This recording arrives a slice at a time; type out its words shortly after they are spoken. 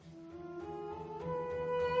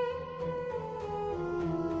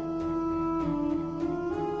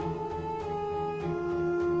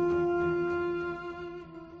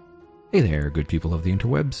Hey there, good people of the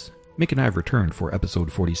interwebs. Mick and I have returned for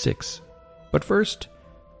episode 46. But first,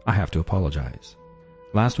 I have to apologize.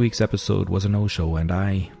 Last week's episode was a no-show and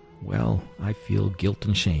I feel guilt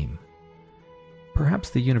and shame. Perhaps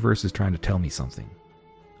the universe is trying to tell me something.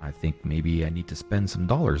 I think maybe I need to spend some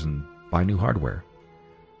dollars and buy new hardware.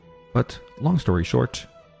 But long story short,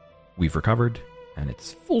 we've recovered and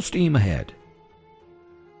it's full steam ahead.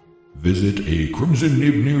 Visit a Crimson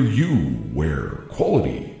Nib near you where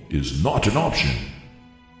quality is not an option.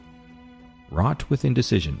 Wrought with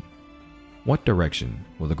indecision. What direction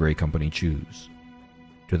will the Grey Company choose?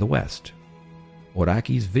 To the west,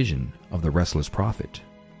 Oraki's vision of the Restless Prophet.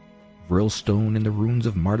 Vril stone in the ruins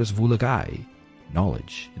of Martis Vulagai,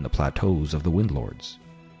 knowledge in the plateaus of the Windlords,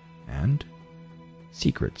 and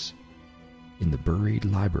secrets in the buried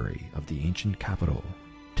library of the ancient capital,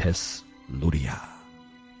 Tes Lodia.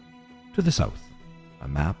 To the south, a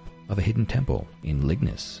map of a hidden temple in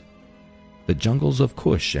Lignus, the jungles of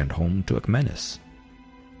Kush and home to Akmenis,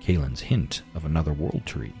 Kalen's hint of another world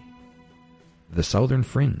tree, the southern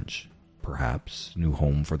fringe, perhaps new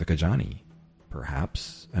home for the Kajani,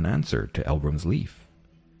 perhaps an answer to Elbrum's Leaf,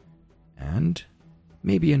 and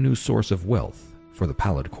maybe a new source of wealth for the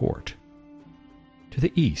Pallid Court. To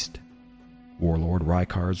the east, Warlord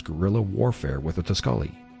Rykar's guerrilla warfare with the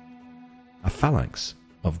Tuscali. A phalanx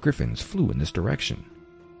of griffins flew in this direction.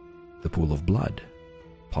 The Pool of Blood,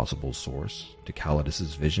 possible source to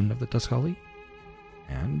Calidus' vision of the Tuscali,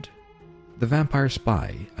 and the vampire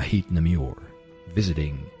spy Ahit Namur,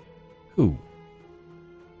 visiting who?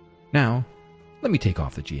 Now, let me take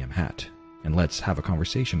off the GM hat, and let's have a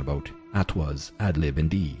conversation about Atwa's Adlib and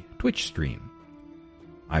D Twitch stream.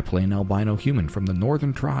 I play an albino human from the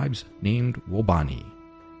northern tribes named Wobani.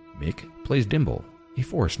 Mick plays Dimble, a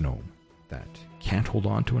forest gnome that can't hold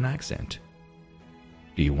on to an accent.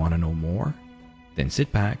 Do you want to know more? Then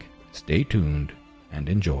sit back, stay tuned, and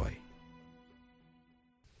enjoy.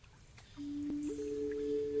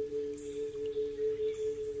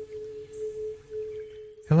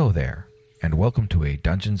 Hello there, and welcome to a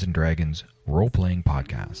Dungeons & Dragons role-playing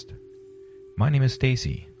podcast. My name is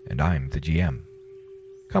Stacy, and I'm the GM.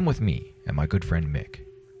 Come with me and my good friend Mick.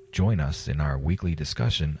 Join us in our weekly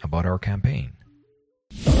discussion about our campaign.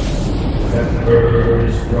 That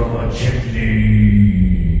burns from a chimney.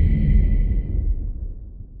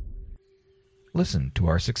 Listen to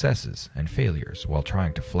our successes and failures while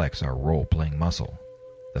trying to flex our role-playing muscle.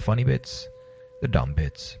 The funny bits, the dumb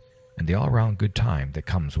bits, and the all-around good time that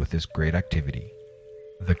comes with this great activity.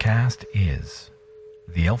 The cast is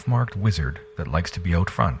the elf-marked wizard that likes to be out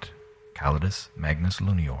front, Calidus Magnus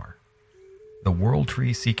Lunior. The world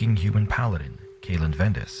tree-seeking human paladin, Kalen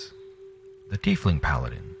Vendis. The tiefling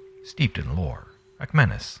paladin, steeped in lore,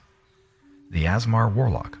 Akmenis. The Asmar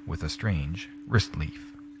warlock with a strange wrist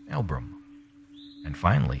leaf, Elbrum. And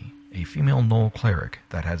finally, a female gnoll cleric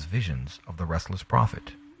that has visions of the Restless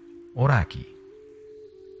Prophet, Oraki.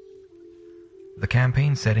 The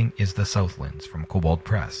campaign setting is the Southlands from Kobold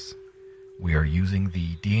Press. We are using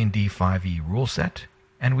the D&D 5e rule set,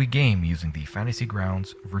 and we game using the Fantasy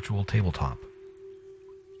Grounds virtual tabletop.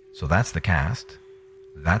 So that's the cast,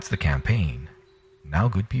 that's the campaign. Now,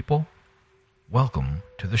 good people, welcome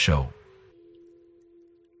to the show.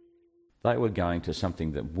 They were going to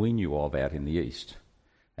something that we knew of out in the east.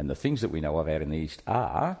 And the things that we know of out in the east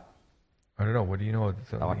are... I don't know, what do you know?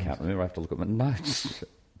 I can't remember, I have to look at my notes.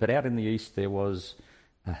 But out in the east there was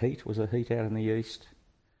Ahit. Was Ahit out in the east?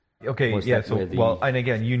 Okay, yeah, so, well, and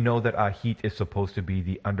again, you know that Ahit is supposed to be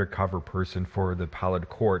the undercover person for the Pallid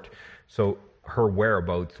Court, so her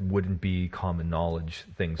whereabouts wouldn't be common knowledge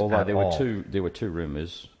things Although at all. There were two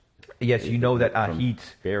rumours. Yes, you know that Ahit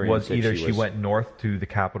was either she was... went north to the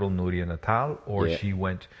capital, Nuria Natal, or she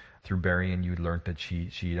went through Berrien. You learned that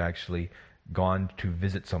she'd actually gone to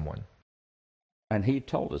visit someone. And he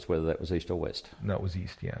told us whether that was east or west. That was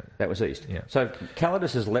east, yeah. That was east. Yeah. So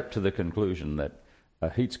Calidus has leapt to the conclusion that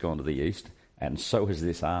Ahit's gone to the east, and so has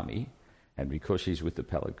this army, and because she's with the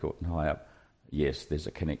Pallid Court and high up, yes, there's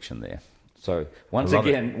a connection there. So once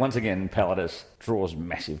again, Calidus draws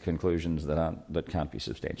massive conclusions that can't be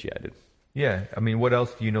substantiated. Yeah, I mean, what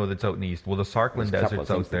else do you know that's out in the east? Well, the Sarkland Desert's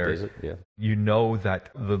out there. Desert, yeah. You know that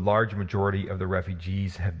the large majority of the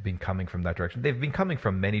refugees have been coming from that direction. They've been coming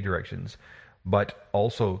from many directions, but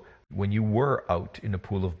also when you were out in the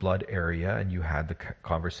Pool of Blood area and you had the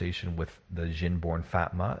conversation with the Jin-born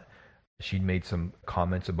Fatma, she'd made some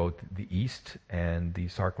comments about the east and the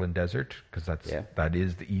Sarkland Desert, because that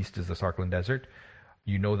is the east is the Sarkland Desert.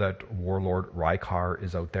 You know that Warlord Rykar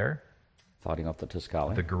is out there. Fighting off the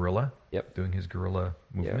Tuscali. The guerrilla. Yep. Doing his guerrilla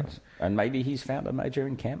movements. Yeah. And maybe he's found a major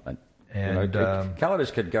encampment. And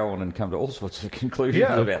Calidus could go on and come to all sorts of conclusions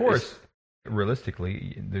yeah, about of course. this.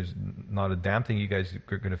 Realistically, there's not a damn thing you guys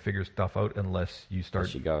are going to figure stuff out unless you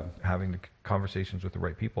start having the conversations with the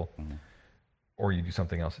right people. Mm-hmm. Or you do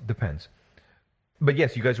something else. It depends. But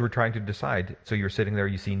yes, you guys were trying to decide. So you're sitting there,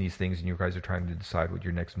 you've seen these things, and you guys are trying to decide what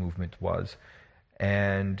your next movement was.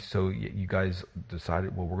 And so you guys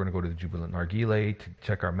decided, well, we're going to go to the Jubilant Nargile to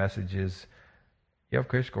check our messages. Yeah, of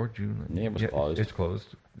course, Yeah, it was closed. It's closed.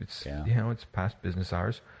 It's it's past business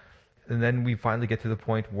hours. And then we finally get to the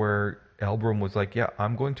point where Elbrum was like, yeah,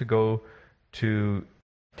 I'm going to go to...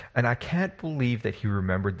 And I can't believe that he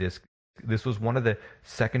remembered this. This was one of the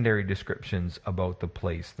secondary descriptions about the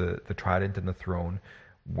place, the Trident and the Throne,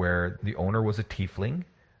 where the owner was a tiefling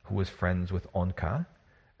who was friends with Onka.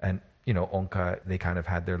 And, Onka, they kind of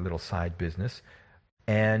had their little side business.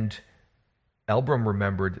 And Elbrum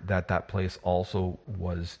remembered that place also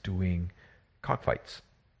was doing cockfights.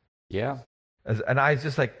 Yeah. And I was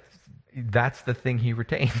just like, that's the thing he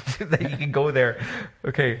retained, that he can go there.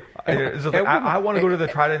 Okay, so I want to go to the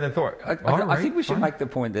Trident and the Thor. I think we should make the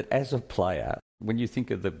point that as a player, when you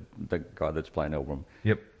think of the guy that's playing Elbrum,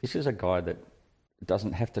 this is a guy that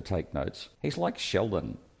doesn't have to take notes. He's like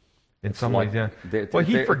Sheldon. In some ways, yeah.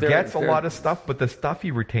 He forgets a lot of stuff, but the stuff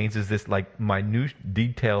he retains is this like minute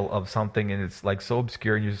detail of something, and it's like so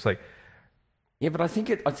obscure, and you're just like, yeah. But I think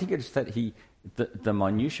it's that the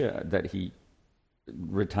minutia that he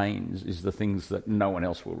retains is the things that no one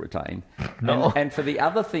else will retain. No. And for the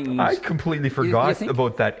other things, I completely forgot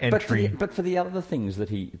about that entry. But for the other things that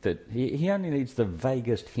he only needs the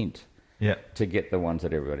vaguest hint to get the ones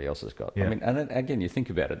that everybody else has got. Yeah. I mean, and then, again, you think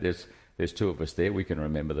about it. There's two of us there. We can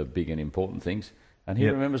remember the big and important things, and he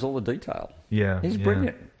remembers all the detail. Yeah, he's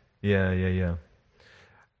brilliant. Yeah.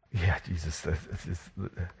 Yeah, Jesus.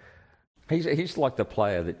 He's like the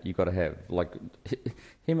player that you got to have, like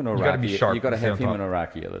him and Orakia. You got to be sharp. You got to have him and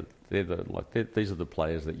Orakia. These are the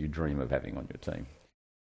players that you dream of having on your team.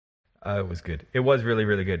 It was good. It was really,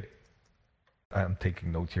 really good. I'm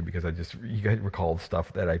taking notes here because you guys recalled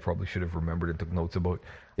stuff that I probably should have remembered and took notes about.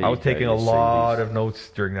 I was taking a lot of notes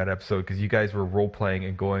during that episode because you guys were role playing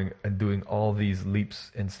and going and doing all these leaps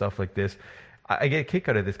and stuff like this. I get a kick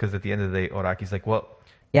out of this because at the end of the day, Oraki's like, well,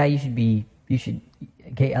 yeah, you should.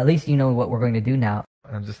 Okay, at least you know what we're going to do now.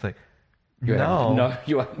 And I'm just like, I have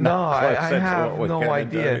no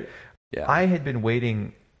idea. Yeah. I had been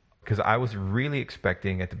waiting because I was really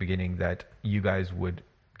expecting at the beginning that you guys would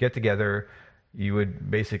get together. You would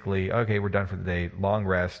basically, okay, we're done for the day, long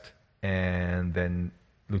rest, and then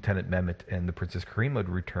Lieutenant Mehmet and the Princess Karima would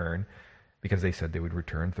return because they said they would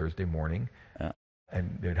return Thursday morning. Yeah.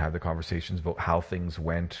 And they'd have the conversations about how things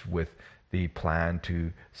went with the plan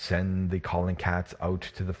to send the calling cats out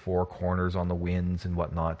to the four corners on the winds and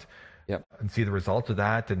whatnot. Yep. And see the result of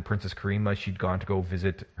that. And Princess Karima, she'd gone to go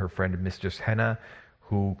visit her friend Mistress Henna,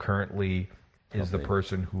 who currently is the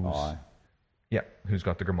person who's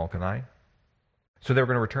got the Grimalkin eye. So they were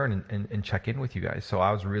going to return and check in with you guys. So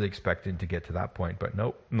I was really expecting to get to that point, but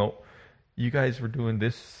nope. You guys were doing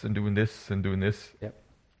this and doing this and doing this. Yep.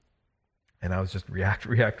 And I was just react.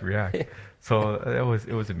 So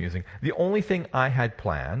it was amusing. The only thing I had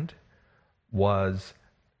planned was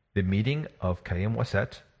the meeting of Kaim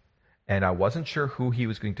Waset, and I wasn't sure who he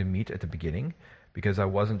was going to meet at the beginning because I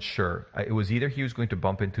wasn't sure. It was either he was going to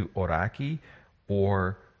bump into Oraki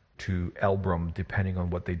or to Elbrum, depending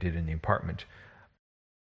on what they did in the apartment.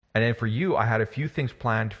 And then for you, I had a few things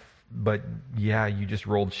planned, but yeah, you just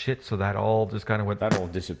rolled shit, so that all just kind of went... That all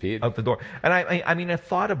disappeared. Out the door. And I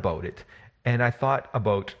thought about it, and I thought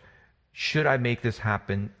about, should I make this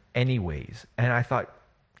happen anyways? And I thought,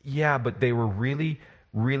 yeah, but they were really,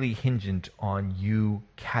 really hinged on you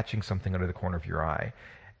catching something out of the corner of your eye.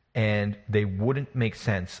 And they wouldn't make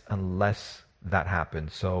sense unless that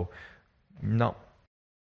happened. So, no.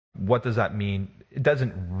 What does that mean? It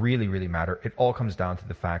doesn't really, really matter. It all comes down to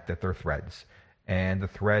the fact that they're threads. And the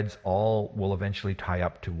threads all will eventually tie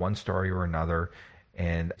up to one story or another.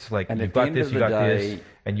 And it's like, you've got this, you got this,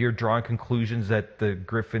 and you're drawing conclusions that the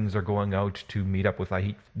Griffins are going out to meet up with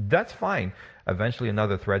Ahit. That's fine. Eventually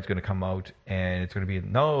another thread's going to come out, and it's going to be,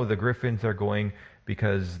 no, the Griffins are going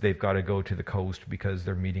because they've got to go to the coast because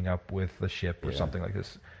they're meeting up with the ship or something like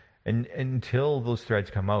this. And until those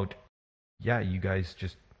threads come out, yeah, you guys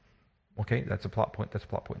just... Okay, that's a plot point, that's a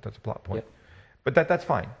plot point, that's a plot point. Yep. But that's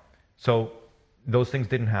fine. So those things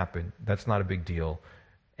didn't happen. That's not a big deal.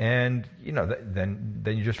 And, then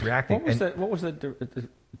you're just reacting. What was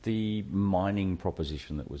the mining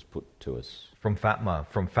proposition that was put to us? From Fatma,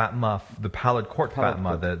 the Pallid Court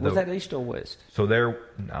Fatma. Was that east or west? So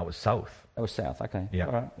that was south. That was south, okay. Yeah.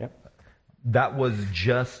 All right, yep. That was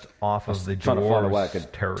just off of the Trying to find a way I dwarves'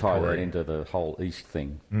 could territory. tie that into the whole east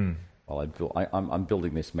thing. While I'm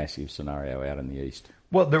building this massive scenario out in the east.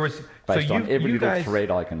 Well, there was Based on every you little guys,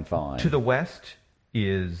 thread I can find. to the west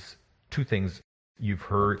is two things you've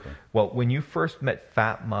heard. Okay. Well, when you first met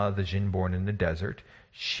Fatma, the Jinborn in the desert,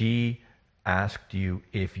 she asked you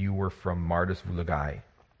if you were from Mardus Vulagai,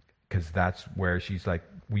 because that's where she's like,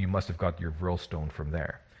 well, you must have got your Vril stone from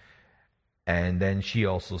there. And then she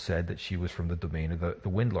also said that she was from the domain of the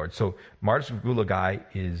Wind Lord. So Mardus Vulagai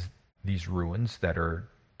is these ruins that are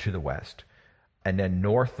to the west. And then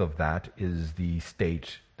north of that is the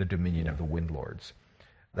state, the dominion of the Wind Lords.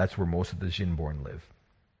 That's where most of the Jinborn live.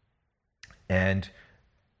 And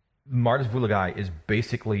Mardus Vulagai is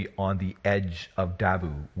basically on the edge of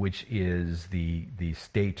Dabu, which is the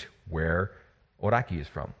state where Oraki is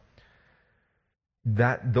from.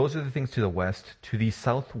 Those are the things to the west. To the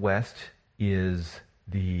southwest is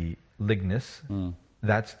the Lignus.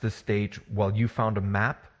 That's the state. Well, you found a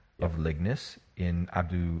map of Lignus in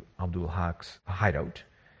Abdul Hak's hideout.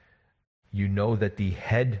 You know that the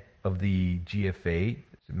head of the GFA,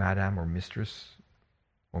 Madame or Mistress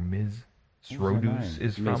or Ms. Srodus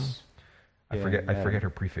is from. Miss. I forget her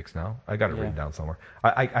prefix now. I got it written down somewhere.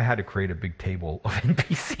 I had to create a big table of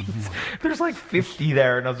NPCs. There's like 50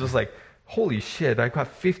 there, and I was just like, holy shit, I got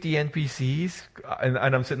 50 NPCs, and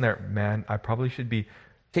I'm sitting there, man, I probably should be.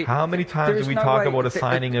 How many times do we talk about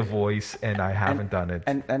assigning a voice, and I haven't done it?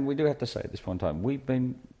 And we do have to say at this point in time, we've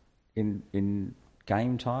been in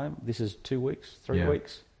game time. This is 2 weeks, 3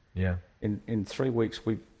 weeks. Yeah. In 3 weeks,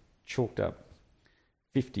 we've chalked up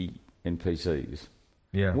 50 NPCs.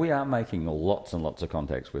 Yeah. We are making lots and lots of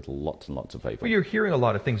contacts with lots and lots of people. Well, you're hearing a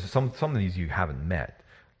lot of things. Some of these you haven't met.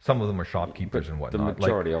 Some of them are shopkeepers and whatnot. The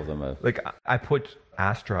majority of them are. Like, I put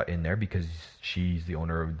Astra in there because she's the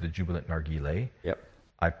owner of the Jubilant Nargile. Yep.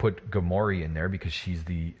 I put Gamori in there because she's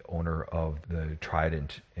the owner of the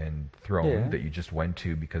Trident and Throne that you just went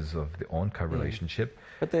to because of the Onka relationship.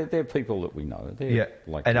 But they're people that we know.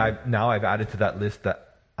 I've added to that list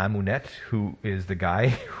that Amunet, who is the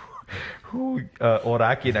guy who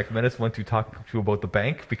Oraki and Ekmenis went to talk to about the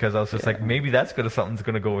bank, because I was just like, maybe something's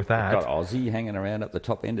going to go with that. Got Aussie hanging around at the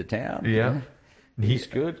top end of town. Yeah. He's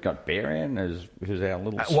good. Got Barian who's our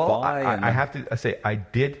little spy. Well, I have to say, I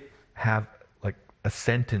did have like a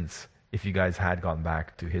sentence if you guys had gone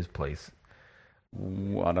back to his place.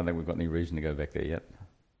 I don't think we've got any reason to go back there yet.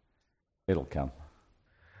 It'll come.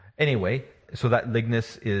 Anyway, so that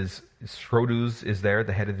Lignus is, Srodus is there,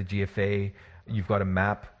 the head of the GFA. You've got a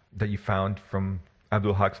map that you found from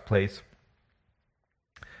Abdul Hak's place.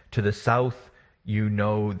 To the south, you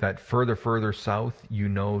know that further south, you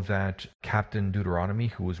know that Captain Deuteronomy,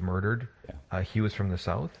 who was murdered, he was from the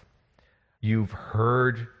south. You've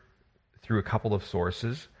heard through a couple of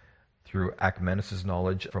sources, through Akmenis'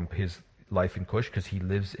 knowledge from his life in Kush, because he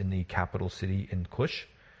lives in the capital city in Kush,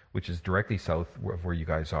 which is directly south of where you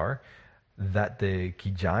guys are, that the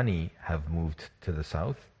Kijani have moved to the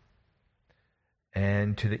south.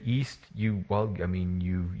 And to the east, you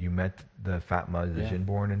met the Fatma, the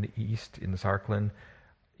Jinborn in the east, in the Sarklan.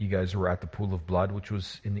 You guys were at the Pool of Blood, which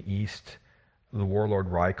was in the east. The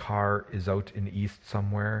warlord Raikar is out in the east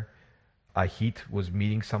somewhere. Ahit was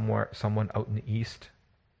meeting someone out in the east.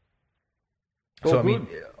 So, I mean,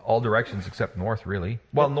 all directions except north, really.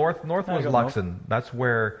 Well, north was Luxon. That's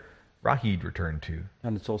where Rahid returned to.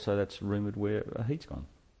 And that's rumoured where Ahit's gone.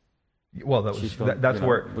 Well, that's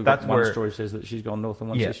where one story says that she's gone north and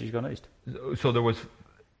one says she's gone east. So there was,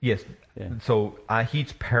 yes. Yeah. So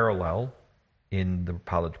Ahit's parallel in the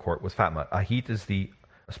Pallid Court was Fatma. Ahit is the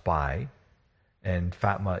spy, and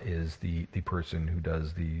Fatma is the person who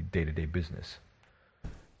does the day-to-day business.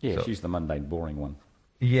 Yeah, so, she's the mundane, boring one.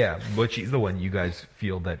 Yeah, but she's the one you guys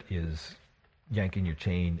feel that is yanking your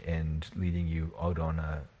chain and leading you out on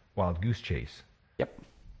a wild goose chase. Yep.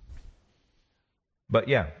 But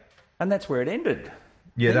yeah. And that's where it ended.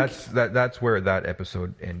 Yeah, that's where that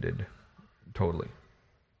episode ended. Totally.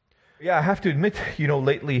 Yeah, I have to admit,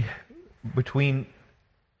 lately between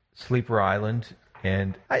Sleeper Island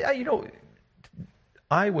and I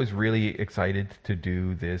was really excited to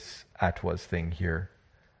do this Atwas thing here,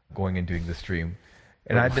 going and doing the stream.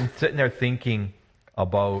 And I've been sitting there thinking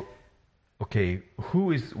about, okay, who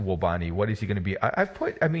is Wobani? What is he going to be?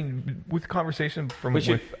 With conversation with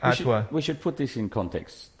Atwa. We should put this in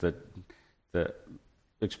context, that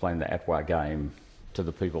explain the Atwa game to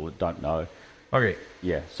the people that don't know. Okay.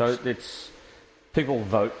 Yeah, so it's people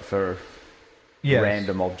vote for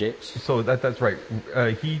random objects. So that's right.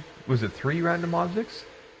 Was it 3 random objects?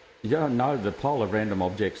 Yeah, no, the pile of random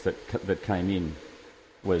objects that came in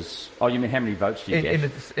was... Oh, you mean how many votes do you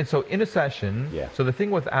get? And so in a session, Yeah. so the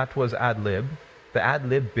thing with Atwa's ad lib, the ad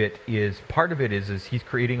lib bit is, part of it is he's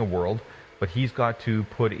creating a world, but he's got to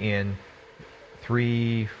put in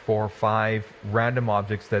 3, 4, 5 random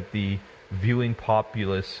objects that the viewing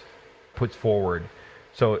populace puts forward.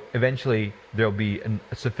 So eventually there'll be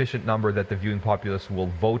a sufficient number that the viewing populace will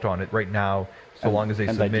vote on it. Right now, so long as they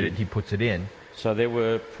submit it, he puts it in. So there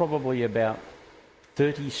were probably about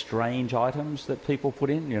 30 strange items that people put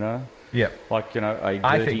in, Yeah. Like, a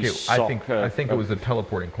dirty I think it was the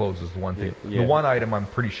teleporting clothes is the one thing. Yeah. The one item I'm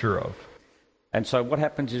pretty sure of. And so what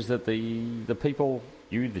happens is that the people,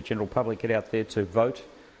 you, the general public, get out there to vote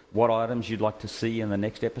what items you'd like to see in the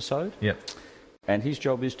next episode. Yeah. And his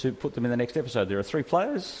job is to put them in the next episode. There are 3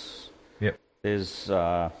 players. Yep. There's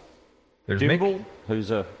Mick, Dimble,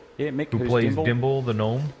 Mick, who plays Dimble, the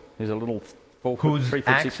gnome. He's a little 3 whose foot 6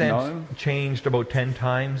 accent gnome. changed about 10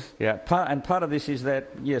 times. Yeah, part of this is that,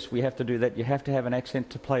 yes, we have to do that. You have to have an accent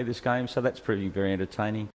to play this game, so that's pretty very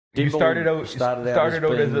entertaining. You Dimble started out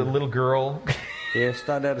as a little girl. Yeah,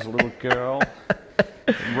 started out as a little girl.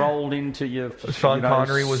 Rolled into your... Sean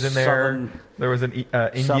Connery was in there. There was an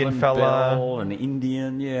Indian fella. Belle, an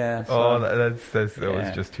Indian, yeah. So, that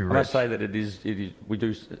was just too rich. I must say that it is. We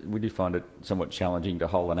do find it somewhat challenging to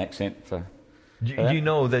hold an accent for... Do you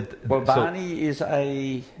know that... Wobani is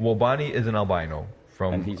an albino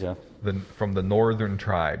from the northern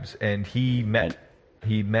tribes, and he met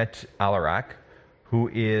Alarak, who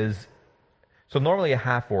is... So normally a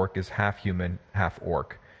half-orc is half-human,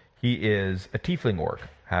 half-orc. He is a tiefling orc,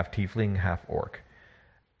 half tiefling, half orc.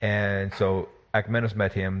 And so Akmenos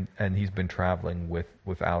met him, and he's been traveling with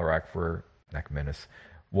Alarak for... Akmenos.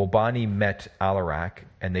 Wobani met Alarak,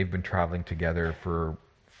 and they've been traveling together for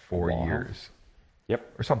 4 years.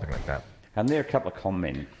 Yep. Or something like that. And they're a couple of con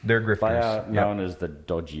men. They're grifters. They are known as the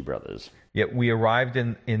Dodgy Brothers. Yeah, we arrived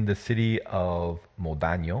in the city of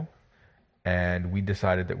Moldano, and we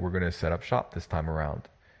decided that we're going to set up shop this time around.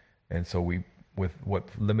 And so with what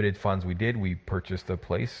limited funds we did, we purchased a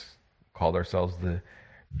place, called ourselves the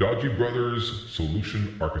Dodgy Brothers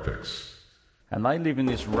Solution Architects. And they live in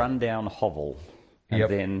this rundown hovel. And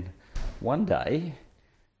then one day,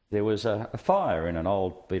 there was a fire in an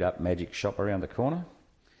old beat-up magic shop around the corner.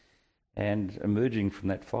 And emerging from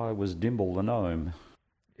that fire was Dimble the gnome.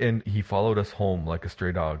 And he followed us home like a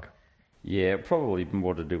stray dog. Yeah, probably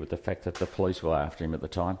more to do with the fact that the police were after him at the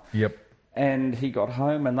time. Yep. And he got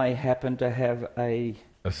home, and they happened to have a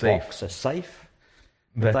safe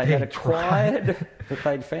that they had acquired, that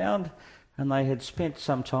they'd found, and they had spent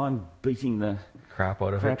some time beating the crap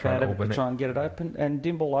out of it, trying to try and get it open, and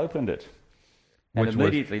Dimble opened it. And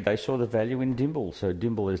immediately they saw the value in Dimble, so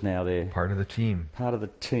Dimble is now their... Part of the team. Part of the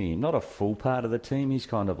team. Not a full part of the team, he's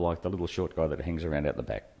kind of like the little short guy that hangs around out the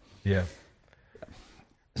back. Yeah.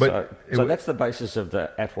 So that's the basis of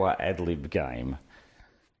the Atwa Adlib game.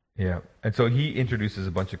 Yeah, and so he introduces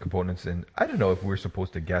a bunch of components, and I don't know if we're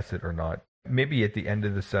supposed to guess it or not. Maybe at the end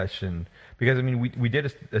of the session, because, I mean, we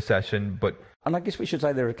did a session, but... And I guess we should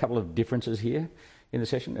say there are a couple of differences here in the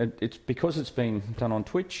session. It's because it's been done on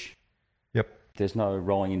Twitch. Yep. There's no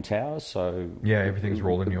rolling in towers, so... Yeah, everything's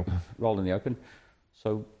rolled in the open. Rolled in the open.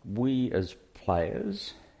 So we, as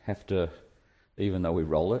players, have to, even though we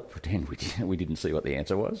roll it, pretend we didn't see what the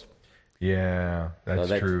answer was. Yeah,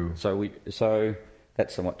 that's true. So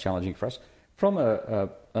that's somewhat challenging for us. From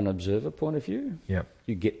an observer point of view,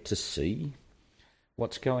 you get to see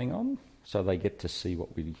what's going on. So they get to see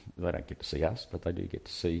they don't get to see us, but they do get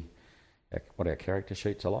to see what our character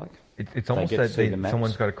sheets are like. It's almost that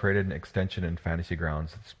someone's got to create an extension in Fantasy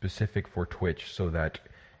Grounds specific for Twitch, so that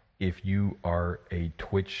if you are a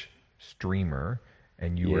Twitch streamer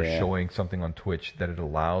and you are showing something on Twitch, that it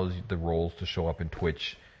allows the roles to show up in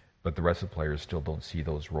Twitch, but the rest of the players still don't see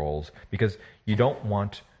those roles. Because you don't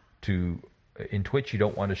want to... In Twitch, you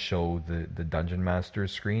don't want to show the Dungeon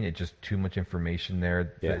Master's screen. It's just too much information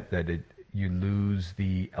there that you lose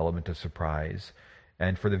the element of surprise.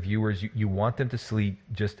 And for the viewers, you want them to see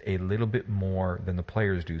just a little bit more than the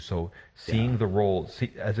players do. So seeing the roles,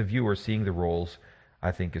 as a viewer, seeing the roles,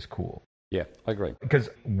 I think is cool. Yeah, I agree. Because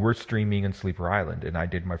we're streaming in Sleeper Island, and I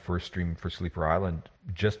did my first stream for Sleeper Island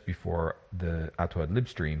just before the Atwa Adlib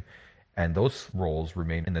stream. And those roles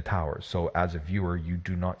remain in the towers. So as a viewer, you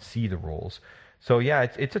do not see the roles. So yeah,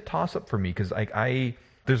 it's a toss-up for me, because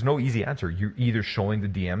there's no easy answer. You're either showing the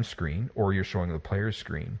DM screen or you're showing the player's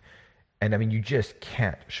screen. And I mean, you just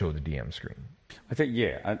can't show the DM screen. I think,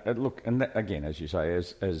 look, and that, again, as you say,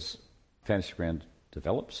 as Fantasy Ground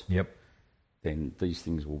develops, then these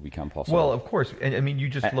things will become possible. Well, of course. And I mean, you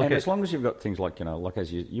just look at... as long as you've got things like, like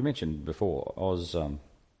as you mentioned before,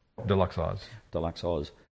 Deluxe Oz. Deluxe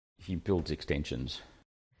Oz, he builds extensions.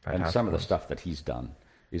 Fantastic And some of the ones. stuff that he's done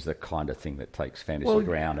is the kind of thing that takes Fantasy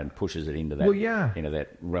Ground and pushes it into that, into that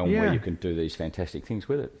realm where you can do these fantastic things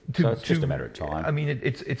with it. So it's just a matter of time. I mean,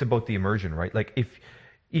 it's about the immersion, right? Like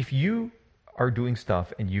if you are doing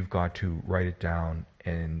stuff and you've got to write it down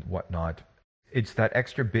and whatnot, it's that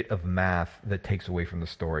extra bit of math that takes away from the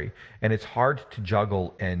story. And it's hard to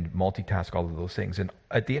juggle and multitask all of those things. And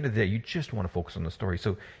at the end of the day, you just want to focus on the story.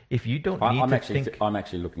 So if you don't need to think... I'm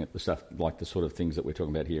actually looking at the stuff, like the sort of things that we're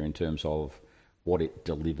talking about here in terms of what it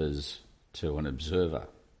delivers to an observer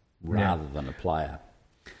rather than a player.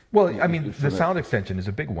 Well, I mean, the sound extension is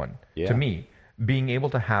a big one to me. Being able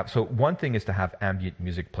to have... So one thing is to have ambient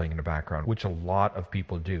music playing in the background, which a lot of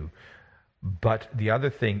people do. But the other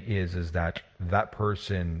thing is that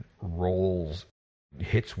person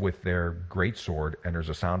hits with their greatsword, and there's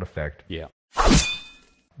a sound effect. Yeah.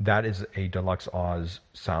 That is a Deluxe Oz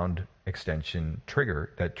sound extension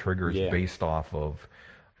trigger that triggers based off of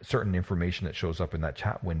certain information that shows up in that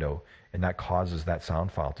chat window, and that causes that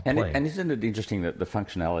sound file to play. And isn't it interesting that the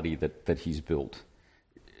functionality that he's built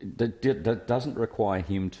that doesn't require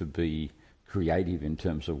him to be creative in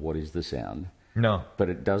terms of what is the sound? No. But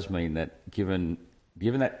it does mean that given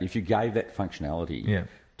that if you gave that functionality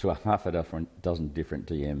to a half a dozen different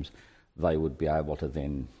DMs, they would be able to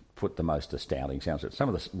then put the most astounding sounds. Some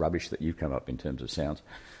of the rubbish that you've come up in terms of sounds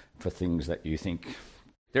for things that you think...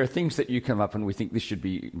 There are things that you come up and we think this should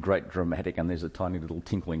be great dramatic, and there's a tiny little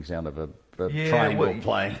tinkling sound of a triangle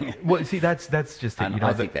playing. Well, see, that's just... And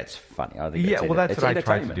I think that's funny. I think that's what I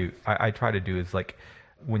try to do. I try to do is like...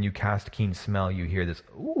 When you cast Keen Smell, you hear this,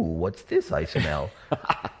 ooh, what's this I smell?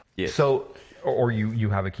 Yes. So, or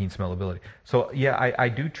you have a keen smell ability. So, yeah, I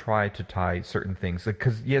do try to tie certain things.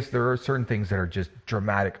 Because, yes, there are certain things that are just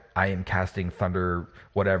dramatic. I am casting thunder,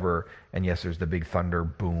 whatever. And, yes, there's the big thunder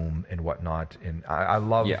boom and whatnot. And I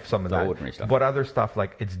love some of that. Ordinary stuff. But other stuff,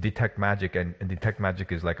 like, it's Detect Magic. And Detect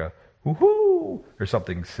Magic is like a woohoo or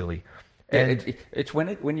something silly. And it's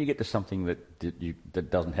when you get to something that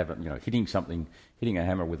doesn't have it, hitting a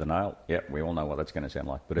hammer with a nail. Yeah, we all know what that's going to sound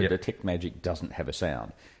like. But a Detect Magic doesn't have a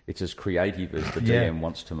sound. It's as creative as the DM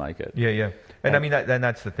wants to make it. Yeah. And I mean,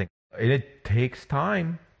 that's the thing. It takes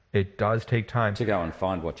time. It does take time to go and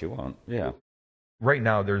find what you want. Yeah. Right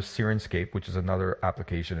now, there's Sirenscape, which is another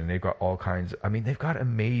application, and they've got all kinds. I mean, they've got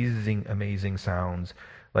amazing sounds.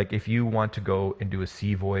 Like if you want to go and do a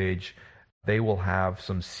sea voyage, they will have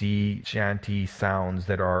some sea shanty sounds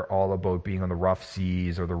that are all about being on the rough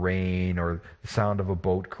seas or the rain or the sound of a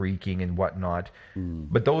boat creaking and whatnot.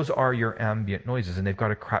 But those are your ambient noises, and they've got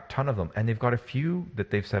a crap ton of them. And they've got a few that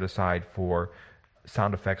they've set aside for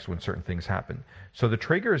sound effects when certain things happen. So the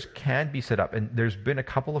triggers can be set up, and there's been a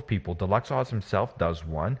couple of people. Deluxe Oz himself does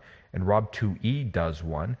one, and Rob2E does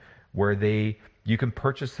one, where you can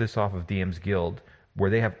purchase this off of DM's Guild, where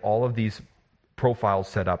they have all of these profiles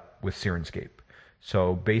set up with Sirenscape.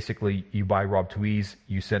 So basically, you buy Rob2E's,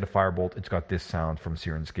 you send a Firebolt, it's got this sound from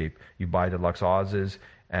Sirenscape. You buy Deluxe Oz's,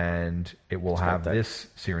 and it will have this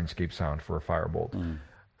Sirenscape sound for a Firebolt.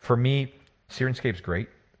 For me, Sirenscape's great,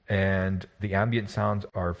 and the ambient sounds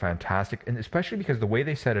are fantastic, and especially because the way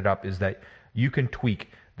they set it up is that you can tweak.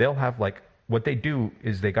 They'll have what they do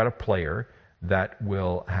is they got a player that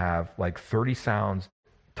will have 30 sounds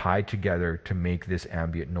tied together to make this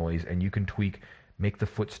ambient noise, and you can make the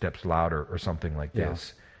footsteps louder or something like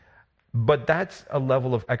this. But that's a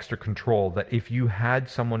level of extra control that if you had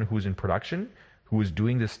someone who's in production who was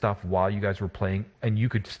doing this stuff while you guys were playing and you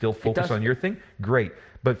could still focus on your thing, great.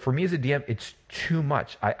 But for me as a DM, it's too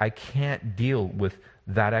much. I can't deal with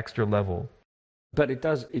that extra level. But it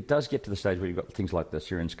does get to the stage where you've got things like the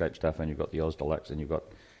Sirenscape stuff, and you've got the Oz Deluxe, and you've got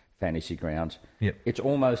Fantasy Grounds. Yep. It's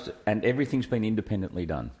almost, and everything's been independently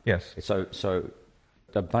done. Yes. So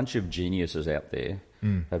a bunch of geniuses out there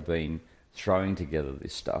have been throwing together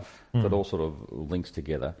this stuff that all sort of links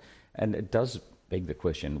together, and it does beg the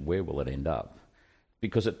question: where will it end up?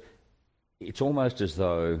 Because it's almost as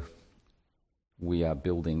though we are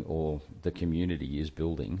building, or the community is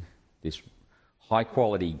building, this high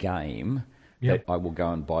quality game that I will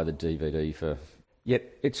go and buy the DVD for. Yet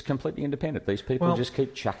it's completely independent. These people just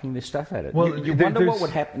keep chucking this stuff at it. Well, you wonder what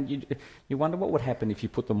would happen. You wonder what would happen if you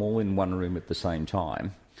put them all in one room at the same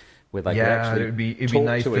time, where they could actually it'd be talk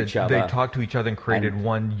nice to each other. They talk to each other and created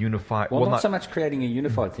one unified. Well, not so much creating a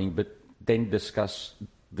unified thing, but then discuss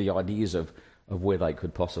the ideas of where they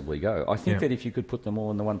could possibly go. I think that if you could put them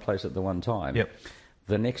all in the one place at the one time,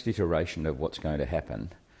 the next iteration of what's going to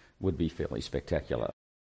happen would be fairly spectacular.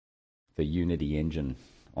 The Unity engine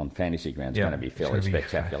on Fantasy Grounds is going to be fairly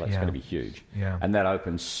spectacular. It's going to be huge. Yeah. And that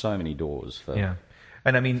opens so many doors for... Yeah.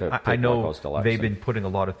 And I mean, for I people know like Oz Deluxe they've and- been putting a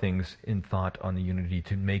lot of things in thought on the Unity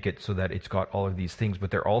to make it so that it's got all of these things, but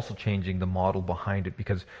they're also changing the model behind it,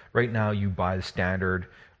 because right now you buy the standard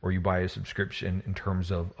or you buy a subscription in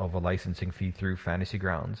terms of a licensing fee through Fantasy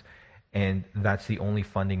Grounds, and that's the only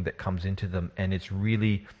funding that comes into them. And it's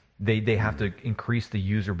really, they have to increase the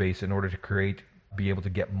user base in order to be able to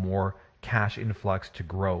get more cash influx to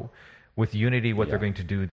grow. With Unity, what they're going to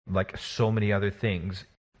do, like so many other things,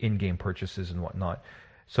 in-game purchases and whatnot.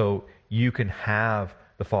 So you can have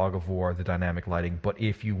the Fog of War, the dynamic lighting, but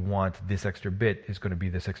if you want this extra bit, it's going to be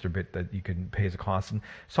this extra bit that you can pay as a cost. And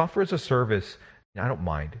software as a service, I don't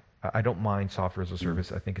mind. I don't mind software as a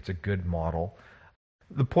service. I think it's a good model.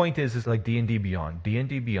 The point is like D&D Beyond.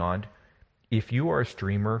 D&D Beyond, if you are a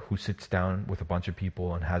streamer who sits down with a bunch of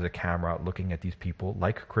people and has a camera out looking at these people,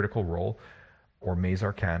 like Critical Role or Maze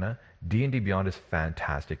Arcana, D&D Beyond is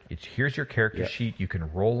fantastic. Here's your character sheet. You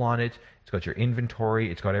can roll on it. It's got your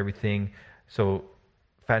inventory. It's got everything. So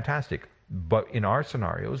fantastic. But in our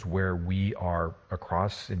scenarios where we are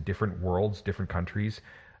across in different worlds, different countries,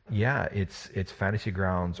 it's Fantasy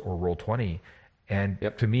Grounds or Roll20.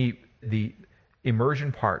 And to me, the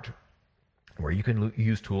immersion part, where you can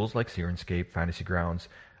use tools like Sirenscape, Fantasy Grounds,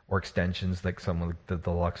 or extensions like some of the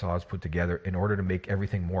Deluxe Oz put together in order to make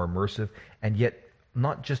everything more immersive, and yet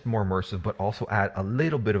not just more immersive, but also add a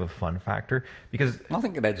little bit of a fun factor. Because I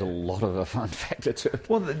think it adds a lot of a fun factor to it.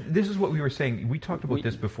 Well, this is what we were saying. We talked about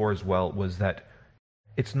this before as well, was that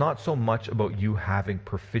it's not so much about you having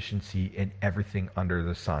proficiency in everything under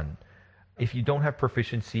the sun. If you don't have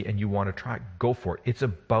proficiency and you want to try, go for it. It's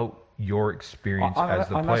about your experience as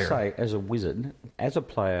the player. I must say, as a wizard, as a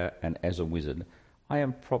player and as a wizard, I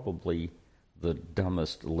am probably the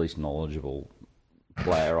dumbest, least knowledgeable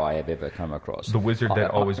player I have ever come across. The wizard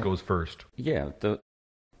that always goes first. Yeah,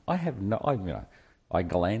 I have no. I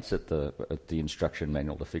glance at the instruction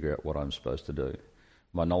manual to figure out what I'm supposed to do.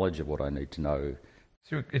 My knowledge of what I need to know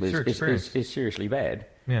your experience is seriously bad.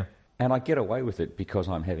 Yeah. And I get away with it because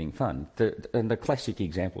I'm having fun. And the classic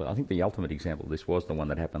example, I think the ultimate example of this was the one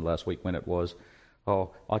that happened last week when it was,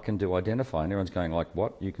 I can do Identify. And everyone's going like,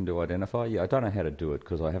 what? You can do Identify? Yeah, I don't know how to do it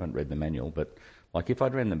because I haven't read the manual. But like if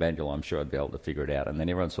I'd read the manual, I'm sure I'd be able to figure it out. And then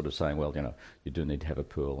everyone's sort of saying, well, you do need to have a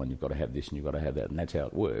pool and you've got to have this and you've got to have that. And that's how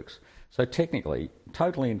it works. So technically,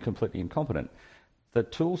 totally and completely incompetent. The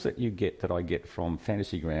tools that I get from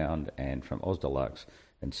Fantasy Ground and from Oz Deluxe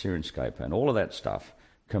and Sirenscape and all of that stuff,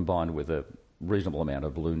 combined with a reasonable amount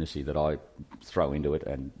of lunacy that I throw into it,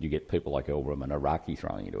 and you get people like Elbram and Araki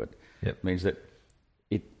throwing into it, means that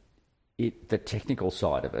the technical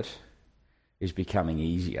side of it is becoming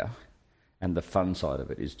easier, and the fun side of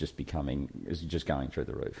it is just going through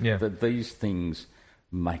the roof. Yeah. These things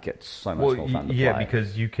make it so much more fun to play. Yeah,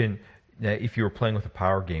 because you can, if you were playing with a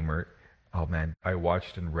power gamer, oh man, I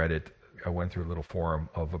watched and read it. I went through a little forum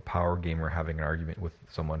of a power gamer having an argument with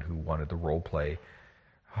someone who wanted to role play.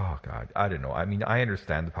 Oh God, I don't know. I mean, I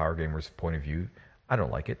understand the power gamer's point of view. I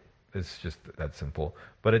don't like it. It's just that simple.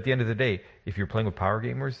 But at the end of the day, if you're playing with power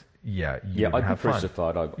gamers, I'd be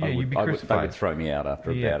crucified. You'd be crucified. They would throw me out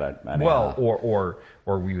after about an hour. Well,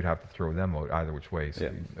 or we would have to throw them out, either which way. So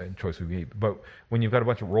choice would be. But when you've got a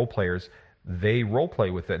bunch of role players, they role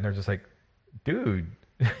play with it, and they're just like, dude.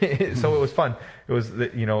 So it was fun. It was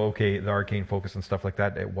the arcane focus and stuff like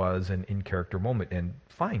that. It was an in-character moment, and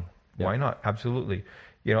fine. Why not? Absolutely.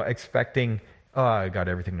 Expecting, I got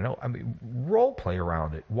everything to know. I mean, role play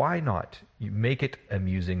around it. Why not? You make it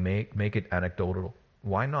amusing, make it anecdotal.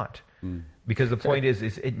 Why not? Because the point is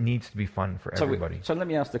it needs to be fun for everybody. So let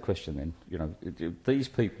me ask the question then. These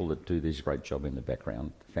people that do this great job in the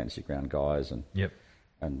background, Fantasy Ground guys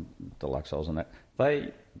and Deluxe Oz and that,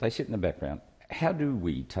 they sit in the background. How do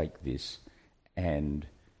we take this and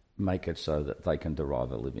make it so that they can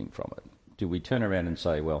derive a living from it? Do we turn around and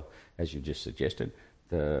say, well, as you just suggested,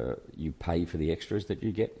 you pay for the extras that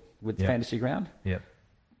you get with Fantasy Ground? Yeah.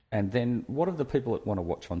 And then what of the people that want to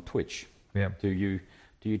watch on Twitch? Yeah. Do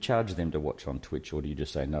you charge them to watch on Twitch, or do you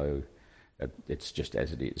just say, no, it's just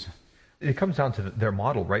as it is? It comes down to their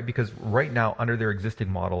model, right? Because right now, under their existing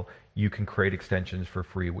model, you can create extensions for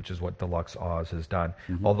free, which is what Deluxe Oz has done.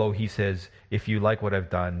 Mm-hmm. Although he says, if you like what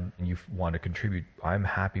I've done and you want to contribute, I'm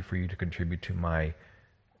happy for you to contribute to my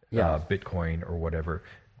Bitcoin or whatever,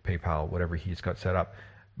 PayPal, whatever he's got set up.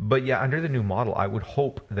 But yeah, under the new model, I would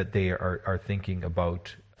hope that they are thinking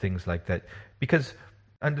about things like that. Because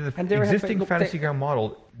under the existing Fantasy Ground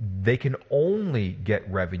model, they can only get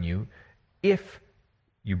revenue if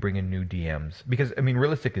you bring in new DMs. Because, I mean,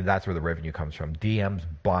 realistically, that's where the revenue comes from. DMs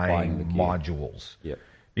buying the modules. Yep.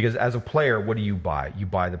 Because as a player, what do you buy? You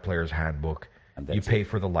buy the player's handbook. And You that's pay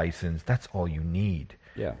for the license. That's all you need.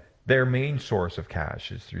 Yeah. Their main source of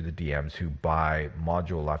cash is through the DMs who buy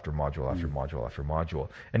module after module after module after module.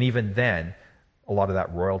 And even then, a lot of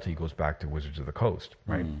that royalty goes back to Wizards of the Coast,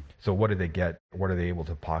 right? So what do they get? What are they able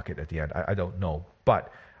to pocket at the end? I don't know.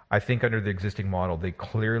 But I think under the existing model, they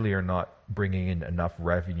clearly are not bringing in enough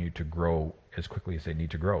revenue to grow as quickly as they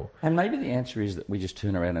need to grow. And maybe the answer is that we just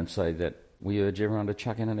turn around and say that we urge everyone to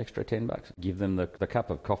chuck in an extra $10. Give them the cup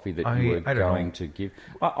of coffee that you were going to give.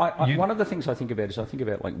 One of the things I think about is I think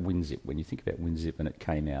about like WinZip. When you think about WinZip, and it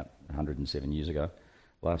came out 107 years ago,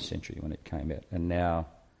 last century when it came out, and now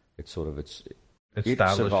it's sort of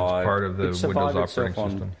established as part of the Windows operating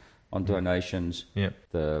system. On donations, Yeah.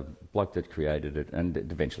 the bloke that created it, and it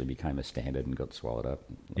eventually became a standard and got swallowed up.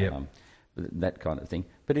 Yeah. That kind of thing.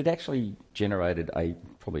 But it actually generated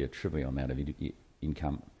probably a trivial amount of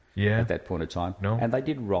income at that point of time. No. And they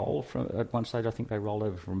did roll from, at one stage, I think they rolled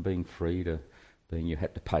over from being free to being you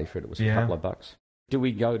had to pay for it. It was a couple of bucks. Do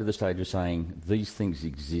we go to the stage of saying these things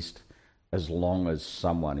exist as long as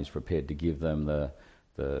someone is prepared to give them the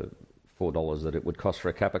 $4 that it would cost for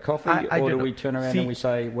a cup of coffee, or do we turn around and we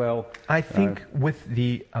say, well, I think with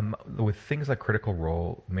with things like Critical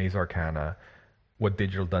Role, Maze Arcana, what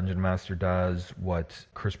Digital Dungeon Master does, what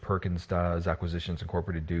Chris Perkins does, Acquisitions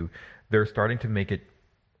Incorporated do, they're starting to make it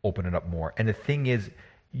open it up more. And the thing is,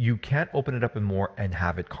 you can't open it up more and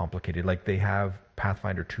have it complicated. Like they have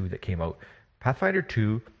Pathfinder 2 that came out. Pathfinder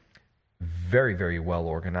 2, very, very well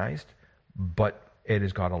organized, but it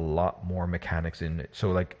has got a lot more mechanics in it.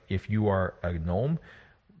 So like if you are a gnome,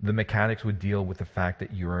 the mechanics would deal with the fact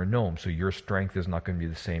that you're a gnome. So your strength is not going to be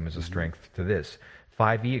the same as a strength to this.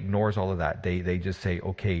 5e ignores all of that. They just say,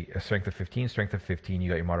 okay, a strength of 15, you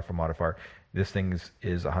got your modifier. This thing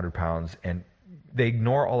is 100 pounds. And they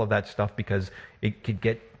ignore all of that stuff because it could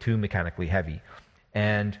get too mechanically heavy.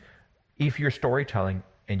 And if you're storytelling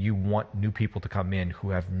and you want new people to come in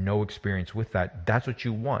who have no experience with that, that's what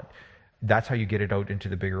you want. That's how you get it out into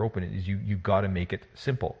the bigger open, is you got to make it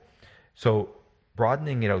simple. So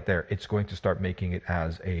broadening it out there, it's going to start making it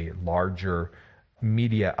as a larger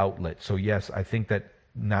media outlet. So yes, I think that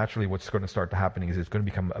naturally what's going to start to happening is it's going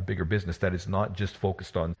to become a bigger business that is not just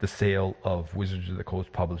focused on the sale of Wizards of the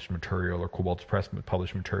Coast published material or Kobolds Press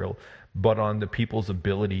published material, but on the people's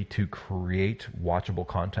ability to create watchable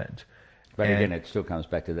content. But again, it still comes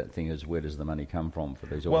back to that thing: is where does the money come from for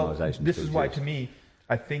these organisations? Well, this is why, to me,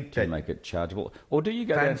 I think that to make it chargeable, or do you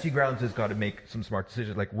go Fantasy Grounds has got to make some smart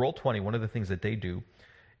decisions. Like Roll20, one of the things that they do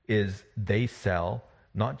is they sell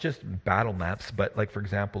not just battle maps, but like, for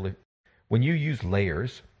example, when you use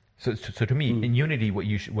layers. So to me, in Unity,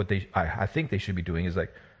 I think they should be doing is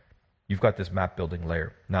like, you've got this map building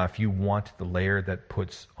layer. Now, if you want the layer that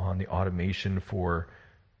puts on the automation for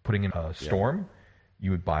putting in a storm,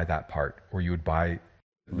 you would buy that part, or you would buy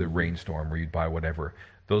the rainstorm, or you'd buy whatever.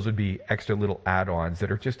 Those would be extra little add-ons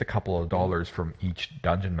that are just a couple of dollars from each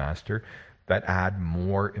dungeon master that add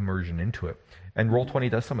more immersion into it. And Roll20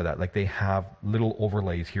 does some of that. Like they have little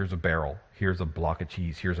overlays. Here's a barrel. Here's a block of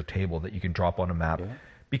cheese. Here's a table that you can drop on a map. Yeah.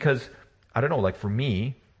 Because, I don't know, like for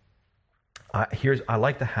me, I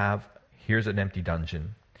like to have, here's an empty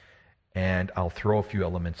dungeon, and I'll throw a few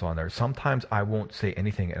elements on there. Sometimes I won't say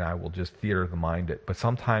anything and I will just theater of the mind it. But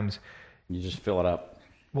sometimes you just fill it up.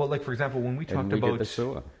 Well, like for example, when we talked about the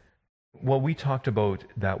sewer. Well, we talked about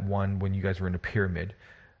that one when you guys were in a pyramid.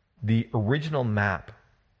 The original map,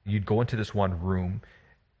 you'd go into this one room,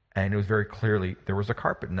 and it was very clearly there was a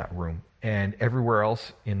carpet in that room, and everywhere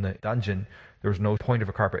else in the dungeon there was no point of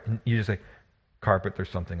a carpet. And you just say, carpet, there's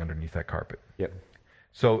something underneath that carpet. Yep.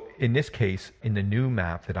 So in this case, in the new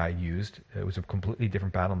map that I used, it was a completely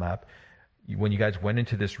different battle map. When you guys went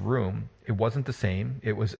into this room, it wasn't the same.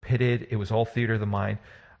 It was pitted. It was all theater of the mind.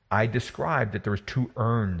 I described that there was 2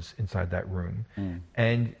 urns inside that room.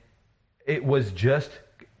 And it was just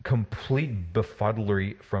complete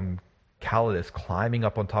befuddlery from Calidus climbing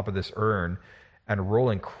up on top of this urn and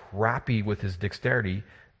rolling crappy with his dexterity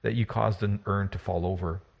that you caused an urn to fall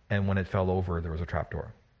over. And when it fell over, there was a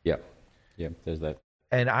trapdoor. Yep, there's that.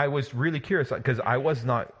 And I was really curious because I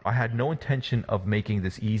had no intention of making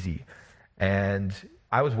this easy. And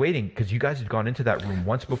I was waiting because you guys had gone into that room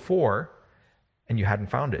once before and you hadn't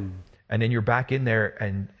found it. And then you're back in there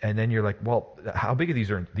and then you're like, well, how big are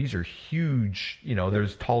these urns? These are huge, they're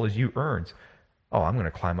as tall as you urns. Oh, I'm going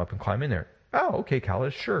to climb up and climb in there. Oh, okay,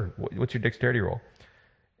 Calidus, sure. What's your dexterity roll?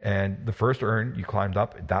 And the first urn you climbed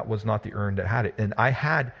up, that was not the urn that had it. And I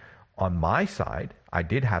had, on my side, I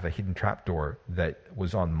did have a hidden trapdoor that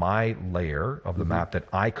was on my layer of the map that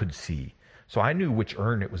I could see. So I knew which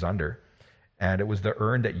urn it was under. And it was the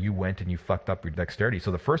urn that you went and you fucked up your dexterity.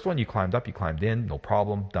 So the first one you climbed up, you climbed in, no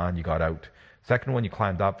problem, done, you got out. Second one you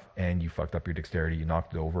climbed up and you fucked up your dexterity, you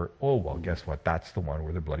knocked it over. Oh, well, guess what? That's the one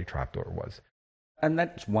where the bloody trapdoor was. And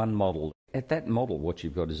that's one model. At that model, what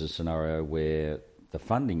you've got is a scenario where the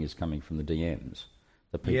funding is coming from the DMs,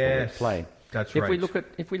 the people that play. That's if right.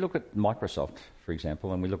 If we look at Microsoft, for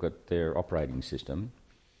example, and we look at their operating system,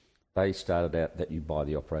 they started out that you buy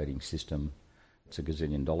the operating system. It's $1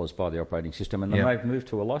 gazillion buy the operating system, and then they've moved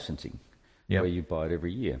to a licensing where you buy it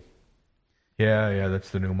every year. Yeah, that's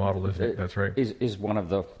the new model, isn't it? That's right. Is one of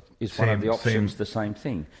the options the same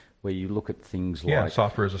thing, where you look at things like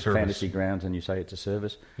software as a service, Fantasy Grounds, and you say it's a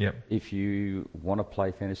service. Yep. If you want to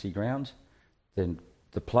play Fantasy Grounds, then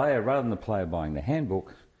the player, rather than the player buying the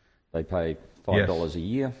handbook, they pay $5 a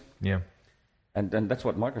year. Yeah. And that's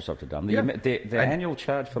what Microsoft have done. The annual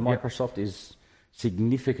charge for Microsoft is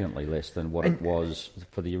significantly less than what it was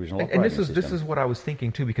for the original operating system. And this is what I was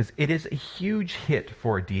thinking too, because it is a huge hit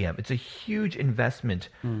for a DM. It's a huge investment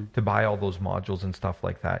to buy all those modules and stuff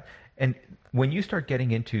like that. And when you start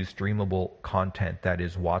getting into streamable content that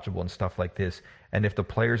is watchable and stuff like this, and if the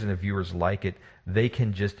players and the viewers like it, they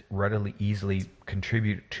can just readily, easily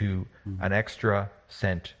contribute to an extra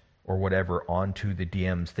cent or whatever onto the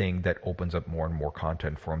DM's thing that opens up more and more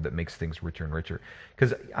content for them that makes things richer and richer.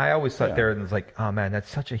 Because I always sat there and was like, oh man, that's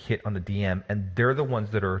such a hit on the DM, and they're the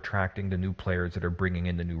ones that are attracting the new players that are bringing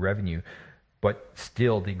in the new revenue. But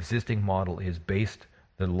still, the existing model is based,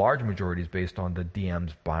 the large majority is based on the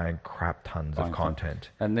DMs buying crap tons of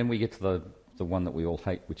content. And then we get to the one that we all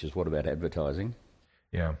hate, which is what about advertising?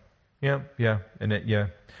 Yeah.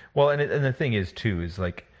 Well, and the thing is too, is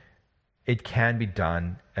like, it can be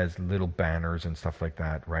done as little banners and stuff like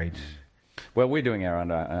that, right? Well, we're doing our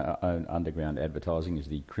own underground advertising, is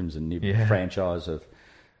the Crimson Nib franchise of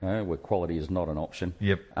where quality is not an option.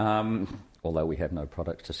 Yep. Although we have no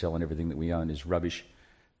products to sell and everything that we own is rubbish.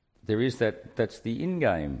 There is that's the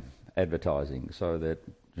in-game advertising, so that,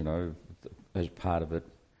 as part of it,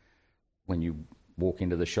 when you walk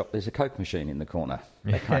into the shop, there's a Coke machine in the corner.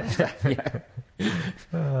 That kind of stuff.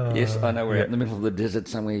 Yes, I know we're out in the middle of the desert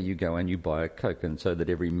somewhere. You go and you buy a Coke, and so that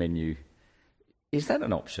every menu... Is that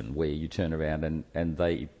an option where you turn around and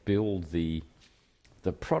they build the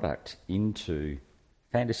product into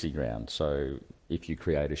Fantasy Ground? So if you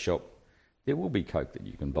create a shop, there will be Coke that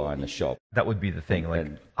you can buy in the shop. That would be the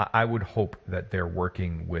thing. I would hope that they're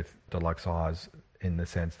working with Deluxe Oz in the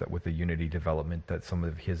sense that with the Unity development, that some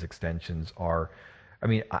of his extensions are... I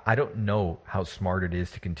mean, I don't know how smart it is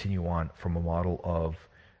to continue on from a model of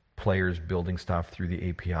players building stuff through the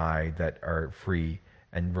API that are free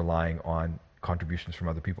and relying on contributions from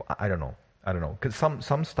other people. I don't know. Because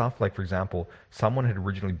some stuff, like, for example, someone had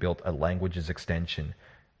originally built a languages extension,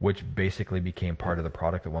 which basically became part of the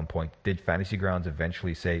product at one point. Did Fantasy Grounds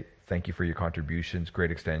eventually say, thank you for your contributions, great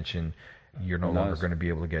extension, you're no longer going to be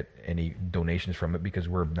able to get any donations from it because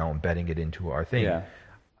we're now embedding it into our thing? Yeah.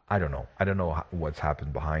 I don't know. I don't know what's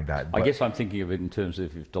happened behind that. I guess I'm thinking of it in terms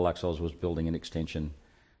of if Deluxe Oz was building an extension,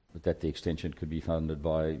 that the extension could be funded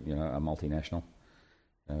by a multinational,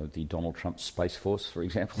 the Donald Trump Space Force, for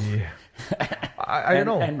example. Yeah. I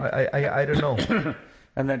don't know. I don't know.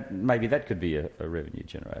 And then maybe that could be a revenue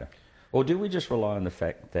generator. Or do we just rely on the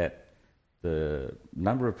fact that the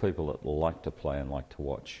number of people that like to play and like to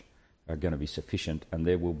watch are going to be sufficient, and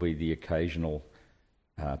there will be the occasional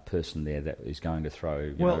person there that is going to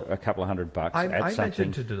throw a couple of $100 at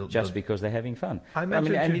something just because they're having fun.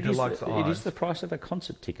 It is the price of a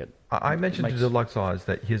concert ticket. I mentioned to Deluxe Oz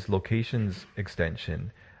that his locations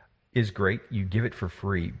extension is great. You give it for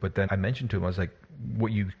free, but then I mentioned to him, I was like,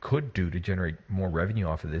 what you could do to generate more revenue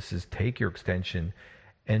off of this is take your extension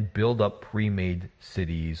and build up pre-made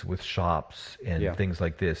cities with shops and things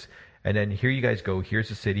like this. And then here you guys go. Here's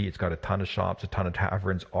the city. It's got a ton of shops, a ton of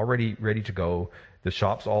taverns already ready to go. The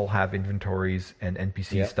shops all have inventories and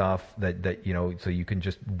NPC stuff that so you can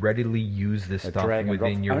just readily use this stuff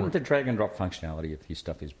within your... The drag and drop functionality of his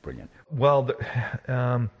stuff is brilliant. Well,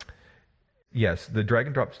 yes, the drag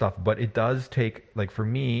and drop stuff, but it does take, like for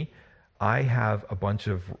me, I have a bunch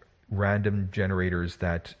of random generators,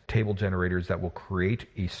 table generators that will create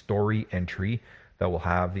a story entry that will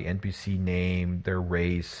have the NPC name, their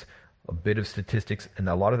race, a bit of statistics, and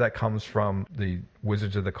a lot of that comes from the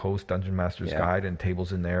Wizards of the Coast Dungeon Master's Guide and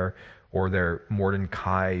tables in there, or their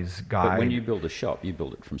Mordecai's Guide. But when you build a shop, you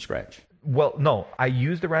build it from scratch. Well, no, I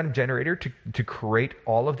use the random generator to create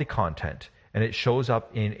all of the content, and it shows up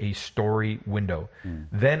in a story window.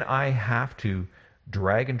 Then I have to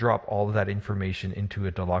drag and drop all of that information into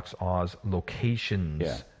a Deluxe Oz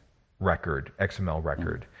locations record, XML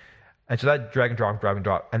record. And so that drag and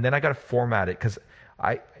drop, and then I got to format it because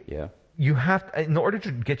you have to, in order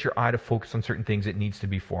to get your eye to focus on certain things, it needs to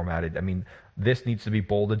be formatted. I mean, this needs to be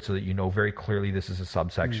bolded so that you know very clearly this is a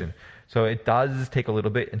subsection. So it does take a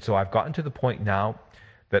little bit, and so I've gotten to the point now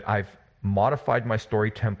that I've modified my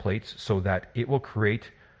story templates so that it will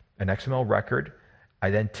create an XML record. I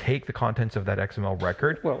then take the contents of that XML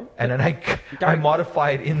record, and then I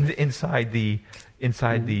modify it inside the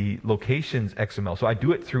locations XML. So I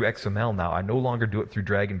do it through XML now. I no longer do it through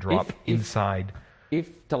drag and drop inside.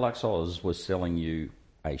 If Deluxe Oz was selling you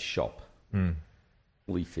a shop,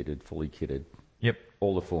 fully fitted, fully kitted,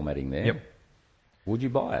 all the formatting there, would you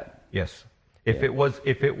buy it? Yes. If it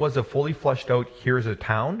was a fully fleshed out, here's a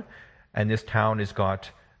town, and this town has got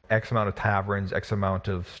X amount of taverns, X amount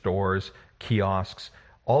of stores, kiosks,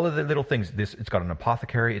 all of the little things. It's got an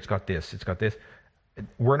apothecary, it's got this.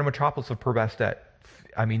 We're in a metropolis of Purbastet.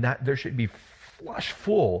 I mean, that there should be flush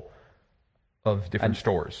full of different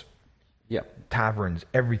stores. Taverns,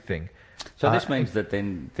 everything. So this means that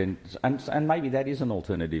then and maybe that is an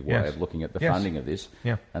alternative way of looking at the funding of this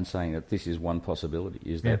and saying that this is one possibility,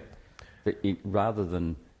 is that rather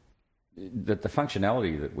than that the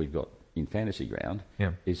functionality that we've got in Fantasy Ground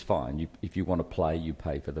is fine. If you want to play, you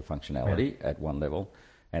pay for the functionality at one level,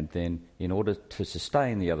 and then in order to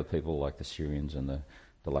sustain the other people like the Syrians and the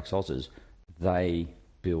Deluxe Ozers, they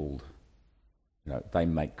build, they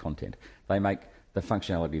make content. They make the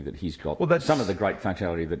functionality that he's got, some of the great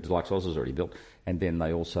functionality that Deluxe Oz has already built, and then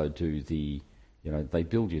they also do they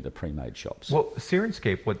build you the pre-made shops. Well,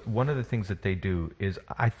 Syrinscape, one of the things that they do is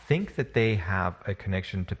I think that they have a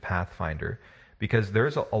connection to Pathfinder because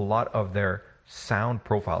there's a lot of their sound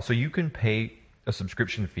profile. So you can pay a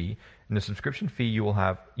subscription fee, and the subscription fee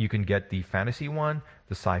you can get the fantasy one,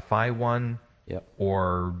 the sci-fi one,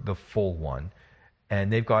 or the full one.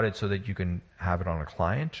 And they've got it so that you can have it on a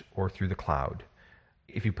client or through the cloud.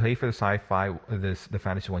 If you pay for the sci-fi, the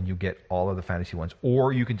fantasy one, you get all of the fantasy ones.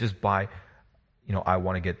 Or you can just buy, I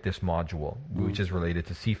want to get this module, which is related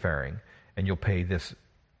to seafaring, and you'll pay this,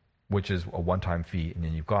 which is a one-time fee, and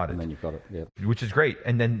then you've got it. Which is great.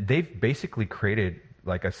 And then they've basically created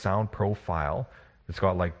like a sound profile that's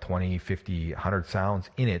got like 20, 50, 100 sounds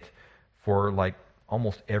in it for like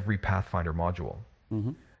almost every Pathfinder module.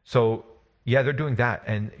 So yeah, they're doing that.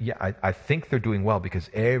 And yeah, I think they're doing well because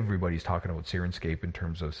everybody's talking about Syrinscape in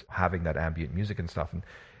terms of having that ambient music and stuff. And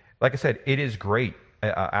like I said, it is great.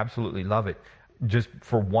 I absolutely love it. Just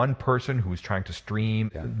for one person who's trying to stream,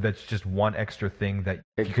 that's just one extra thing that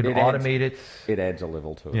you can automate it. It adds a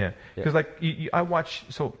level to it. Yeah. Because like I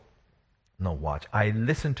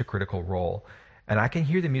listen to Critical Role, and I can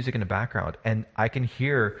hear the music in the background, and I can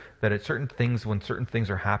hear that at certain things, when certain things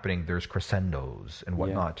are happening, there's crescendos and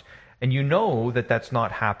whatnot. And you know that that's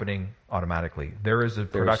not happening automatically. There is a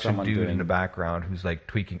production dude in the background who's like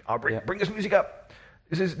tweaking. Bring this music up.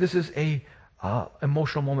 This is a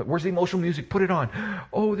emotional moment. Where's the emotional music? Put it on.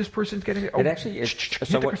 Oh, this person's getting it. Oh, it actually is. Hit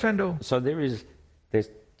the crescendo. So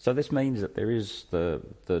so this means that there is the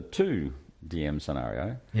 2 DM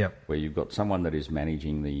scenario. Where you've got someone that is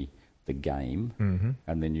managing the game,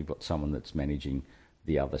 and then you've got someone that's managing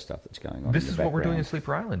the other stuff that's going on. This is what we're doing in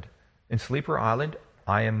Sleeper Island. In Sleeper Island,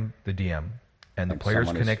 I am the DM, and the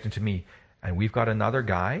player's connected to me, and we've got another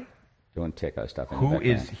guy doing techo stuff.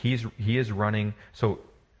 He is running. So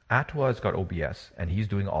Atwa's got OBS, and he's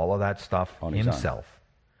doing all of that stuff on himself.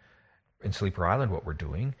 In Sleeper Island, what we're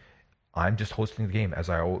doing, I'm just hosting the game as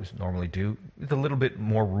I always normally do. With a little bit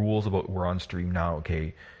more rules about we're on stream now.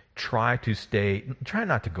 Okay, try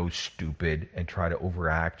not to go stupid and try to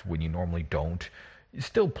overact when you normally don't. You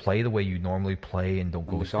still play the way you normally play and don't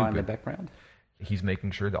go stupid. In the background. He's making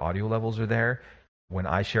sure the audio levels are there. When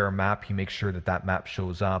I share a map, he makes sure that map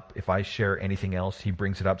shows up. If I share anything else, he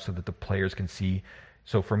brings it up so that the players can see.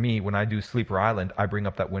 So for me, when I do Sleeper Island, I bring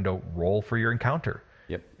up that window, roll for your encounter.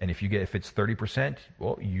 And if it's 30%,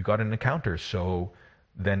 well, you got an encounter. So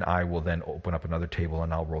then I will then open up another table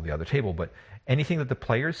and I'll roll the other table. But anything that the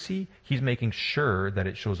players see, he's making sure that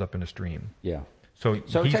it shows up in the stream. So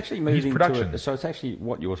it's actually moving to so it's actually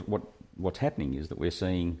what's happening is that we're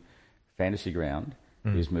seeing Fantasy Ground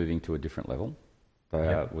is moving to a different level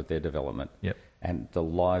with their development, and the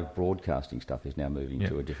live broadcasting stuff is now moving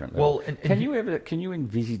to a different level. Well, can you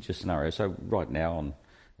envisage a scenario? So right now on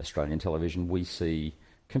Australian television, we see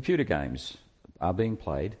computer games are being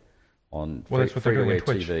played on free-to-air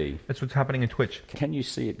TV. That's what's happening in Twitch. Can you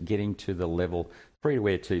see it getting to the level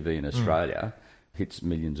free-to-air TV in Australia? Hits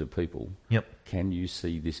millions of people. Can you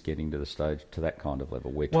see this getting to the stage to that kind of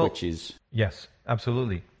level where Twitch is? Yes,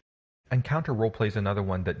 absolutely. Encounter Roleplay is another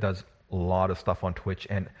one that does a lot of stuff on Twitch,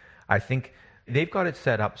 and I think They've got it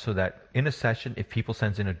set up so that in a session, if people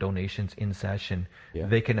sends in a donations in session,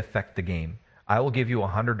 they can affect the game. I will give you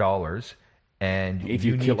 $100, and if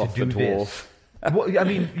you kill need off to do the dwarf. this. Well, I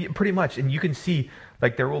mean, pretty much, and you can see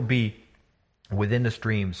like there will be within the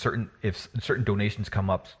stream if certain donations come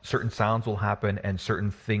up, certain sounds will happen, and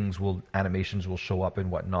certain animations will show up and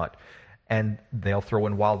whatnot. And they'll throw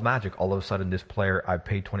in wild magic. All of a sudden, this player, I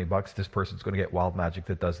paid $20. This person's going to get wild magic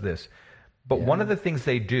that does this. But one of the things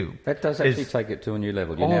they do that does actually take it to a new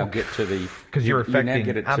level. You now get to the because you're affecting you now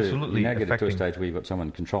get it absolutely. You now get it to a stage where you've got someone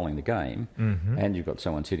controlling the game, and you've got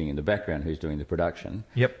someone sitting in the background who's doing the production,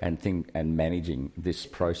 and managing this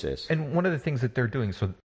process. And one of the things that they're doing,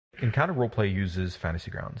 so Encounter Roleplay uses Fantasy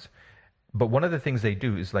Grounds, but one of the things they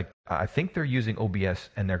do is like I think they're using OBS,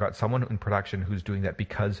 and they've got someone in production who's doing that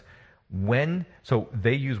because so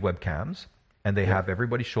they use webcams, and they have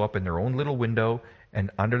everybody show up in their own little window. And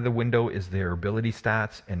under the window is their ability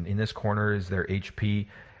stats, and in this corner is their HP.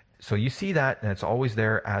 So you see that, and it's always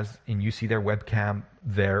there and you see their webcam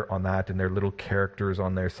there on that, and their little characters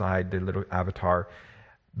on their side, their little avatar.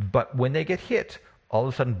 But when they get hit, all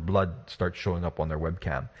of a sudden blood starts showing up on their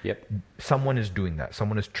webcam. Yep. Someone is doing that.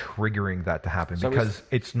 Someone is triggering that to happen because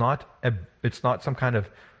it's not some kind of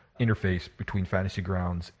interface between Fantasy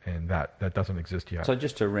Grounds and that doesn't exist yet. So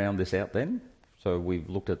just to round this out then, so we've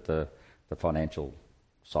looked at the financial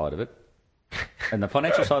side of it. And the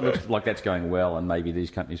financial side looks like that's going well, and maybe these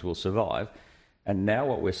companies will survive. And now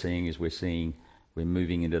what we're seeing is we're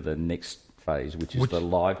moving into the next phase, which is the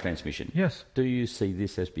live transmission. Yes. Do you see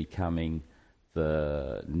this as becoming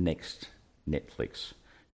the next Netflix?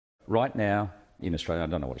 Right now, in Australia, I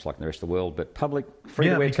don't know what it's like in the rest of the world, but public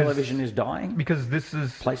free-to-air television is dying. Because this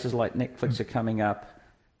is... Places like Netflix are coming up.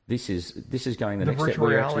 This is going the next virtual step.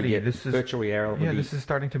 reality. Virtual reality. Yeah, this is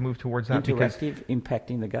starting to move towards that. Interactive,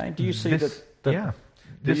 impacting the game. Do you see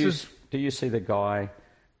Do you see the guy,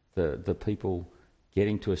 the people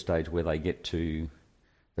getting to a stage where they get to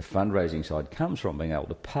the fundraising side comes from being able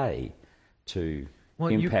to pay to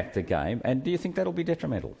impact the game, and do you think that'll be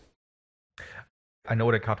detrimental? I know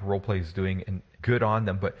what Encounter Roleplay is doing, and good on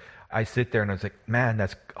them, but I sit there and I was like, man,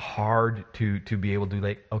 that's hard to be able to do.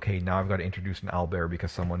 Like, okay, now I've got to introduce an owlbear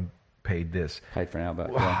because someone paid this. Paid for an owlbear.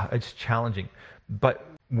 Wow, it's challenging. But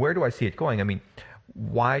where do I see it going? I mean,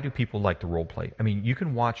 why do people like to roleplay? I mean, you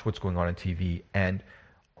can watch what's going on TV, and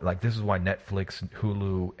like this is why Netflix,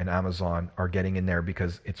 Hulu, and Amazon are getting in there,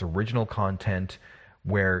 because it's original content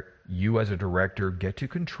where you as a director get to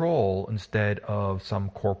control instead of some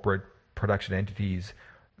corporate production entities.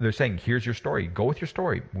 They're saying, here's your story. Go with your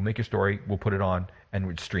story. We'll make your story. We'll put it on, and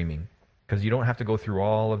it's streaming. Because you don't have to go through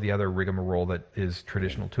all of the other rigmarole that is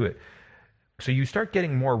traditional to it. So you start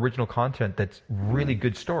getting more original content that's really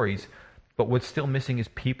good stories, but what's still missing is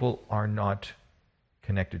people are not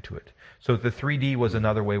connected to it. So the 3D was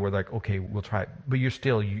another way where like, okay, we'll try it. But you're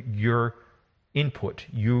still, your input,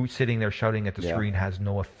 you sitting there shouting at the screen has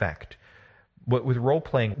no effect. But with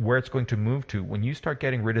role-playing, where it's going to move to, when you start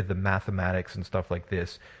getting rid of the mathematics and stuff like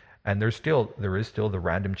this, and there is still the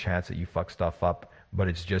random chance that you fuck stuff up, but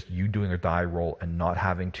it's just you doing a die roll and not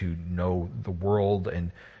having to know the world,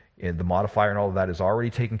 and the modifier and all of that is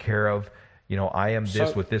already taken care of. You know, I am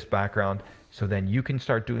this with this background. So then you can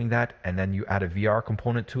start doing that, and then you add a VR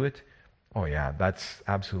component to it. Oh yeah, that's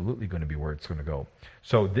absolutely going to be where it's going to go.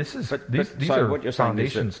 So this is these are what you're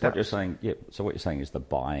foundation saying steps. What you're saying, so what you're saying is the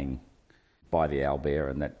buy the owlbear,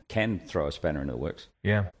 and that can throw a spanner into the works.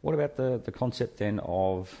 Yeah. What about the concept then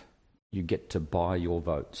of you get to buy your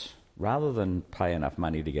votes rather than pay enough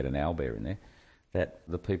money to get an owlbear in there? That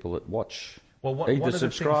the people that watch either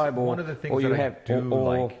subscribe or you have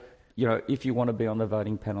or you know, if you want to be on the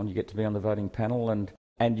voting panel, you get to be on the voting panel,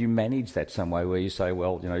 and you manage that some way where you say,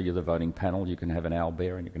 well, you know, you're the voting panel, you can have an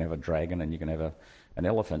owlbear and you can have a dragon and you can have an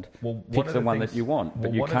elephant. Well, pick the one that you want,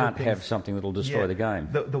 but you can't have something that'll destroy the game.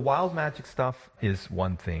 The wild magic stuff is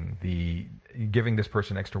one thing. The giving this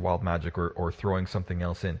person extra wild magic or throwing something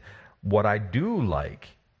else in. What I do like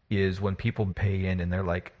is when people pay in and they're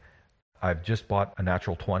like, I've just bought a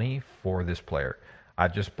natural 20 for this player.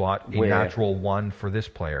 I've just bought a natural 1 for this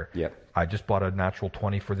player. Yep. I just bought a natural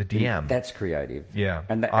 20 for the DM. That's creative. Yeah.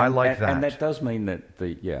 I like that. And that does mean that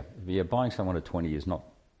buying someone a 20 is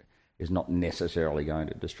not necessarily going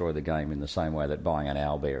to destroy the game in the same way that buying an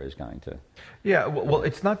owlbear is going to. Yeah, well,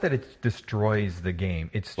 it's not that it destroys the game.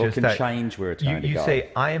 It's just it can that change where it's going to go. You say,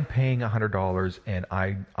 I am paying $100 and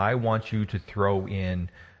I want you to throw in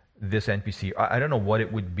this NPC. I don't know what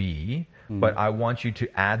it would be, but I want you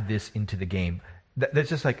to add this into the game. That's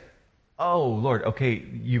just like, oh Lord, okay,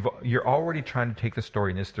 you're already trying to take the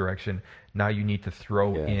story in this direction. Now you need to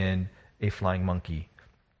throw in a flying monkey.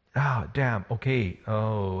 damn, okay,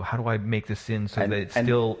 how do I make this in so that it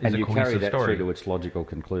still is and a you carry cohesive that story? through to its logical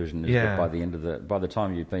conclusion. Is Yeah. that by the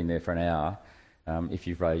time you've been there for an hour, if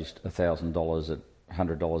you've raised $1,000 at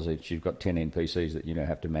 $100 each, you've got 10 NPCs that you now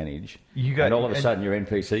have to manage. And all of a sudden, your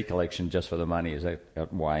NPC collection just for the money is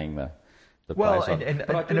outweighing the Well, players.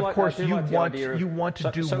 and of course you want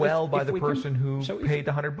to do well by the person who paid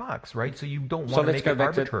the $100, right? So you don't want to make it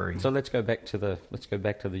arbitrary. So let's go back to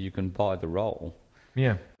the you can buy the role.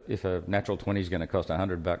 Yeah. If a natural 20 is going to cost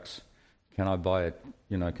 $100, can I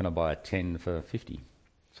buy a 10 for 50?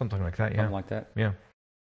 Something like that, yeah. Something like that. Yeah.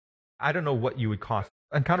 I don't know what you would cost.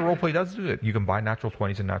 And Counter Roleplay does do it. You can buy natural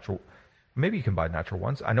 20s and maybe you can buy natural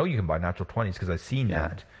ones. I know you can buy natural 20s because I've seen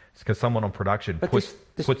that. It's because someone on production puts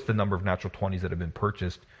the number of natural 20s that have been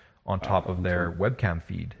purchased on top of their webcam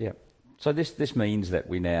feed. Yeah. So this means that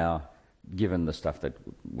we now, given the stuff that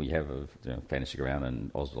we have of Fantasy Ground and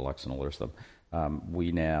Oz Deluxe and all the rest of them,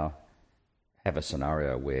 we now have a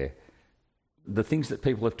scenario where the things that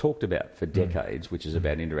people have talked about for decades, which is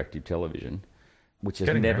about interactive television, which has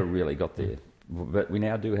never really got there. But we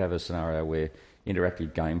now do have a scenario where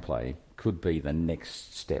interactive gameplay could be the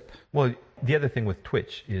next step. Well, the other thing with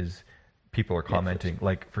Twitch is people are commenting.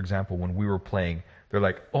 Like, for example, when we were playing, they're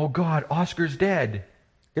like, "Oh God, Oscar's dead."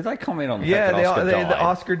 Did they comment on the fact that Oscar died?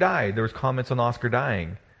 Oscar died. There was comments on Oscar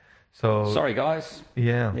dying. So sorry, guys.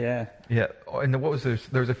 Yeah. And what was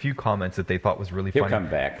there was a few comments that they thought was really funny. He'll come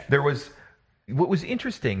back. What was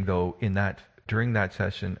interesting though during that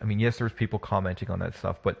session. I mean, yes, there was people commenting on that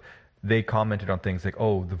stuff, but they commented on things like,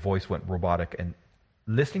 "Oh, the voice went robotic." And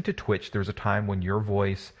listening to Twitch, there was a time when your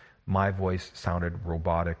voice, my voice sounded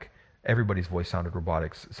robotic. Everybody's voice sounded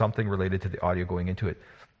robotic. Something related to the audio going into it.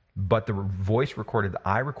 But the voice recorded that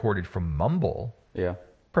I recorded from Mumble,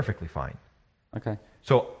 perfectly fine. Okay.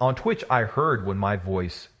 So on Twitch, I heard when my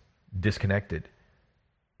voice disconnected.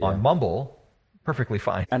 On Mumble, perfectly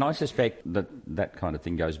fine. And I suspect that kind of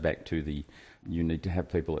thing goes back to you need to have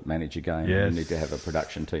people that manage a game. Yes. And you need to have a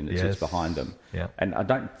production team that sits behind them. Yeah. And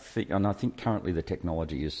I think currently the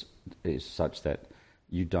technology is such that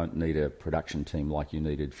you don't need a production team like you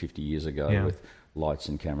needed 50 years ago with lights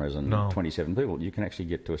and cameras and 27 people. You can actually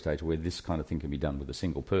get to a stage where this kind of thing can be done with a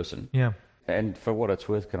single person. Yeah. And for what it's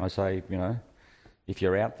worth, can I say, if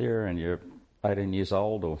you're out there and you're 18 years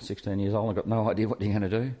old or 16 years old and got no idea what you're going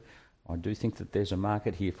to do, I do think that there's a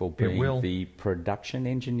market here for being the production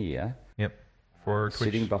engineer for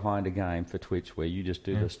Twitch. Sitting behind a game for Twitch where you just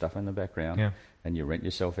do the stuff in the background and you rent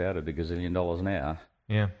yourself out at $1 gazillion an hour.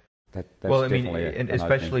 Yeah. That's well, I mean, and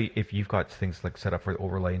especially if you've got things like set up for the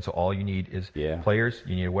overlay, and so all you need is players.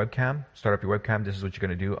 You need a webcam. Start up your webcam. This is what you're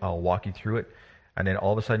going to do. I'll walk you through it, and then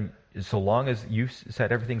all of a sudden, so long as you've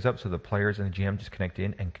set everything's up, so the players and the GM just connect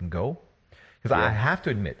in and can go. Because I have to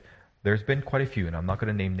admit, there's been quite a few, and I'm not going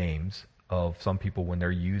to name names of some people when they're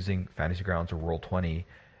using Fantasy Grounds or Roll20,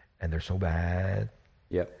 and they're so bad.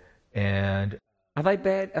 Yep. And are they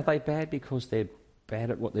bad? Are they bad because they're bad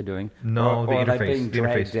at what they're doing? No, the or interface. Are they being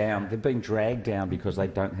dragged interface. down? They're being dragged down because they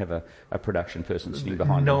don't have a production person sitting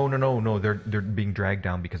behind them? No. They're being dragged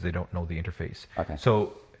down because they don't know the interface. Okay.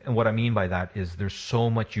 So, and what I mean by that is there's so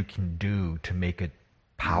much you can do to make it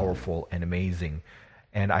powerful and amazing.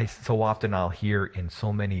 And so often I'll hear in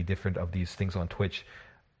so many different of these things on Twitch,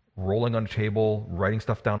 rolling on a table, writing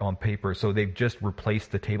stuff down on paper. So they've just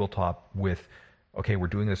replaced the tabletop with, okay, we're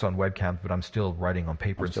doing this on webcams, but I'm still writing on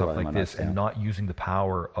paper and stuff like this, and not using the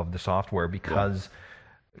power of the software because,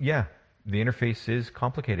 the interface is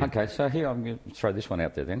complicated. Okay, so here I'm going to throw this one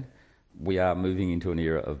out there then. We are moving into an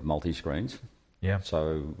era of multi-screens. Yeah.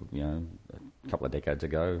 So, a couple of decades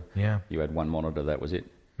ago, you had one monitor, that was it.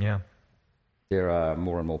 Yeah. There are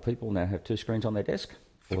more and more people now have 2 screens on their desk.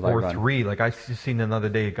 Or 3. Like I seen the other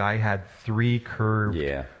day, a guy had 3 curved.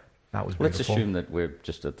 Yeah. That was beautiful. Let's assume that we're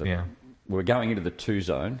just at the... We're going into the 2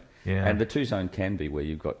 zone. Yeah. And the 2 zone can be where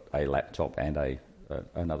you've got a laptop and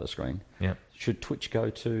another screen. Yeah. Should Twitch go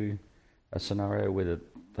to a scenario where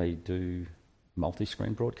they do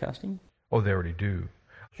multi-screen broadcasting? Oh, they already do.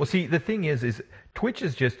 Well, see, the thing is Twitch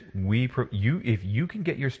is just if you can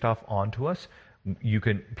get your stuff onto us,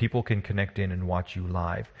 people can connect in and watch you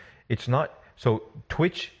live. It's not so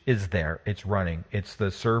Twitch is there, it's running, it's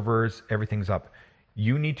the servers, everything's up.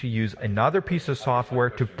 You need to use another piece of software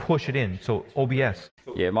to push it in. So OBS.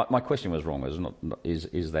 Yeah, my question was wrong.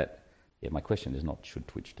 My question is not should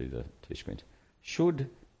Twitch do the 2 screens. Should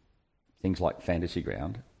things like Fantasy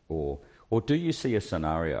Ground or do you see a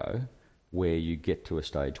scenario where you get to a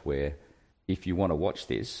stage where if you want to watch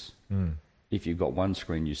this, if you've got 1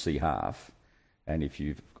 screen, you see half, and if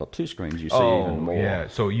you've got 2 screens, you see even more. Yeah,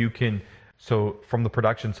 so you can. So from the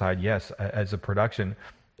production side, yes, as a production,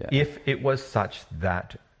 Yeah. If it was such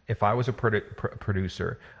that if I was a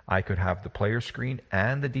producer, I could have the player screen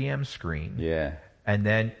and the DM screen. Yeah. And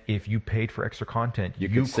then if you paid for extra content, you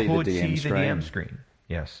could see the DM screen.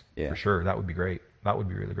 Yes, Yeah. for sure. That would be great. That would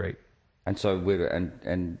be really great. And so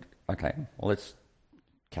okay, well, let's,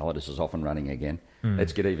 Calidus is off and running again.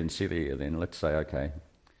 Let's get even sillier then. Let's say, okay,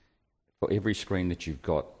 for every screen that you've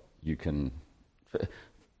got, you can,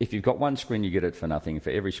 if you've got one screen, you get it for nothing.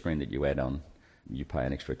 For every screen that you add on, you pay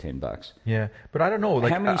an extra $10. Yeah, but I don't know.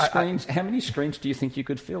 Like, how many screens do you think you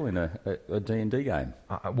could fill in a D&D game?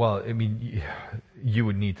 Well, I mean, you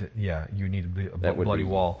would need to. Yeah, you need a bloody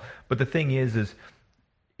wall. But the thing is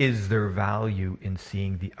there value in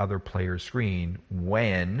seeing the other player's screen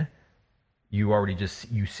when you already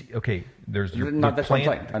you see? Okay, there's your that's plan.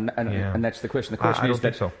 what I'm saying, and that's the question. The question is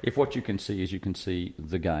that if what you can see is you can see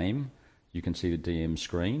the game, you can see the DM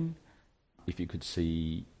screen. If you could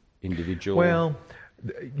see individual. Well,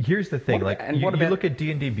 here's the thing. You look at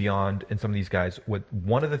D&D Beyond and some of these guys.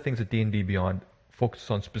 One of the things that D&D Beyond focuses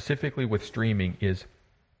on specifically with streaming is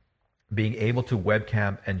being able to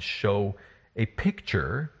webcam and show a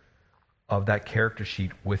picture of that character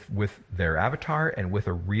sheet with their avatar and with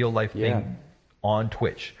a real life thing on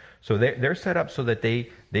Twitch. So they're set up so that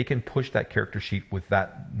they can push that character sheet with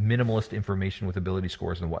that minimalist information with ability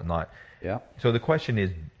scores and whatnot. Yeah. So the question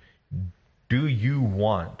is, do you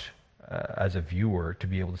want, as a viewer, to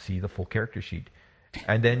be able to see the full character sheet?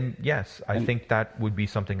 And then, yes, I think that would be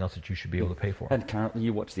something else that you should be able to pay for. And currently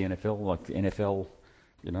you watch the NFL, like the NFL,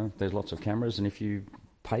 there's lots of cameras, and if you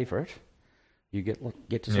pay for it, you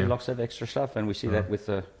get to see lots of extra stuff. And we see that with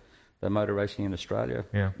the motor racing in Australia.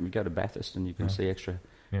 Yeah. You go to Bathurst and you can see extra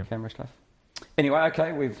camera stuff. Anyway,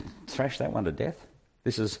 okay, we've thrashed that one to death.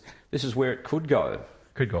 This is where it could go.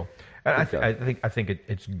 Could go. And I think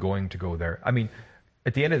it's going to go there. I mean,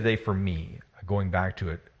 at the end of the day, for me, going back to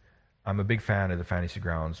it, I'm a big fan of the Fantasy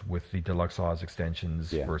Grounds with the Deluxe Oz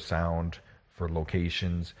extensions for sound, for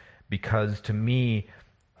locations, because to me,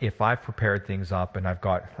 if I've prepared things up and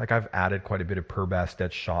I've added quite a bit of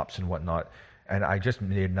per-bastet shops and whatnot, and I just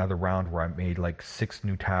made another round where I made like 6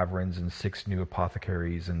 new taverns and 6 new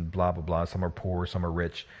apothecaries and blah, blah, blah. Some are poor, some are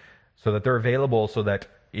rich, so that they're available so that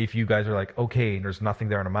if you guys are like, okay, there's nothing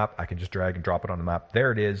there on the map, I can just drag and drop it on the map.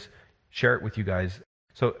 There it is. Share it with you guys.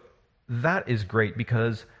 So that is great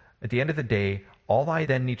because at the end of the day, all I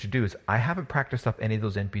then need to do is I haven't practiced up any of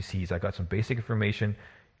those NPCs. I got some basic information.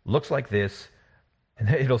 Looks like this. And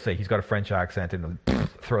it'll say he's got a French accent and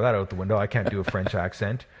throw that out the window. I can't do a French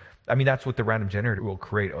accent. I mean, that's what the random generator will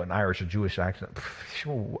create, an Irish or Jewish accent.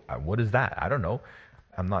 What is that? I don't know.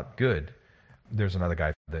 I'm not good. There's another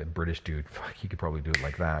guy, the British dude. He could probably do it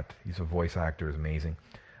like that. He's a voice actor, is amazing.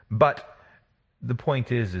 But the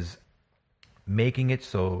point is making it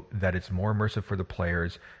so that it's more immersive for the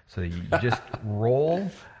players, so that you just roll,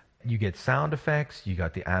 you get sound effects, you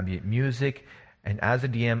got the ambient music, and as a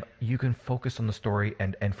DM, you can focus on the story.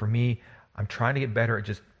 And for me, I'm trying to get better at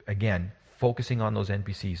just, again, focusing on those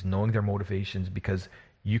NPCs, knowing their motivations, because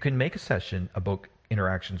you can make a session about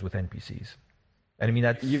interactions with NPCs. And I mean,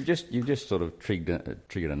 that's... You've just sort of triggered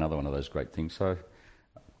another one of those great things. So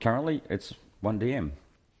currently it's one DM.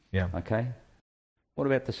 Yeah. Okay. What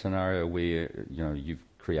about the scenario where you've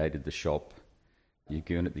created the shop, you've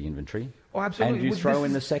given it the inventory, oh absolutely, and you throw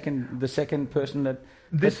in the second person that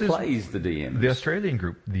plays the DM. The Australian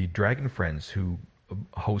group, the Dragon Friends, who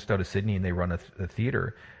host out of Sydney and they run a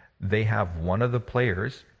theater. They have one of the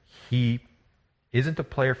players. He isn't a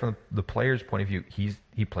player from the player's point of view.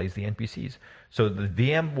 He plays the NPCs. So the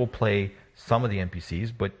DM will play some of the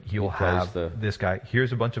NPCs, but he'll have this guy.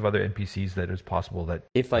 Here's a bunch of other NPCs that is possible that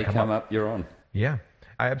if they come up, you're on. Yeah,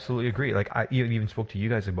 I absolutely agree. Like I even spoke to you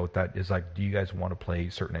guys about that. Is like, do you guys want to play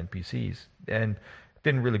certain NPCs? And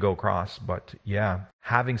didn't really go across, but yeah,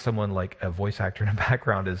 having someone like a voice actor in the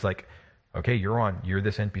background is like, okay, you're on. You're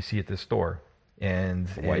this NPC at this store, and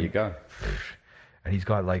away you go. And he's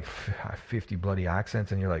got like 50 bloody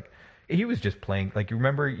accents, and you're like, he was just playing. Like, you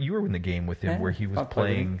remember you were in the game with him where he was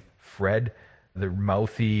playing Fred, the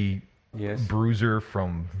mouthy bruiser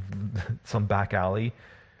from some back alley.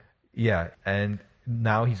 Yeah, and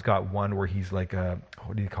now he's got one where he's like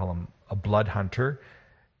what do you call him? A blood hunter,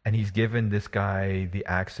 and he's given this guy the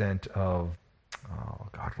accent of, oh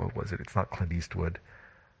God, what was it? It's not Clint Eastwood.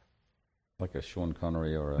 Like a Sean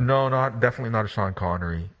Connery or a... No, definitely not a Sean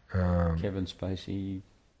Connery. Kevin Spacey,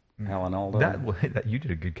 Alan Alda. That you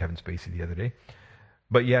did a good Kevin Spacey the other day.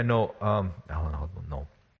 But yeah, no, Alan Alda, no.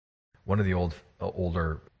 One of the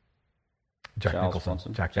older Jack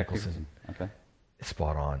Nicholson. Jack Nicholson. Okay.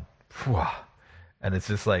 Spot on. And it's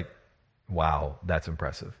just like, wow, that's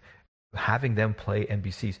impressive. having them play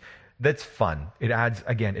NPCs, that's fun.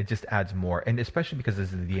 It just adds more. And especially because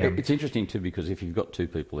this is the DM. It's interesting too, because if you've got two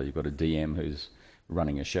people there, you've got a DM who's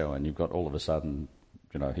running a show, and you've got all of a sudden,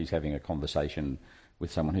 he's having a conversation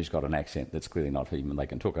with someone who's got an accent that's clearly not him, and they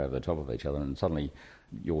can talk over the top of each other, and suddenly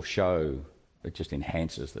your show, it just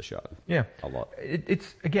enhances the show a lot. It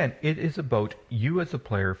is about you as a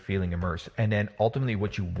player feeling immersed, and then ultimately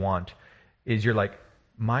what you want is you're like,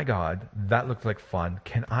 my God, that looks like fun.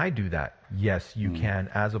 Can I do that? Yes, you can.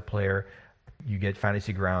 As a player, you get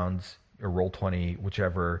Fantasy Grounds or Roll20,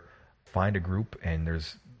 whichever, find a group, and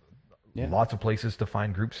there's lots of places to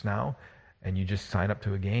find groups now, and you just sign up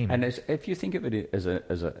to a game. And if you think of it as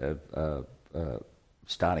a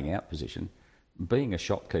starting out position, being a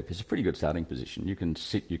shopkeeper is a pretty good starting position. You can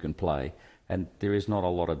sit, you can play, and there is not a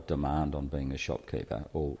lot of demand on being a shopkeeper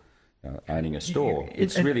or owning a store.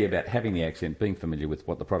 It's really about having the accent, being familiar with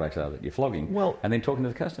what the products are that you're flogging, and then talking to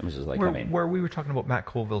the customers as they come in. Where we were talking about Matt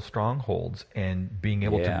Colville Strongholds and being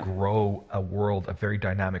able to grow a world, a very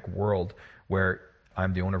dynamic world, where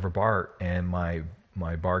I'm the owner of a bar and my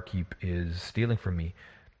barkeep is stealing from me.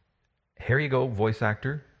 Here you go, voice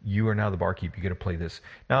actor. You are now the barkeep. You get to play this.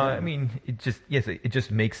 Now, I mean, it just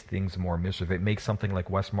makes things more immersive. It makes something like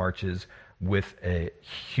West Marches with a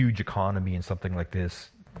huge economy and something like this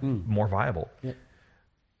more viable. Yeah.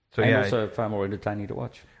 So and also far more entertaining to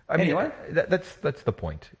watch. Anyway, that's the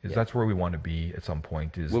point. That's where we want to be at some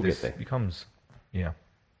point. We'll get there. Becomes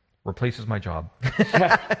replaces my job.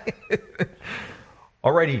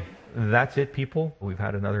 Alrighty, that's it, people. We've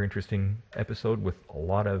had another interesting episode with a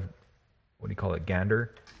lot of, what do you call it,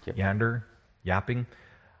 yander, yapping.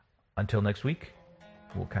 Until next week,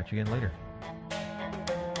 we'll catch you again later.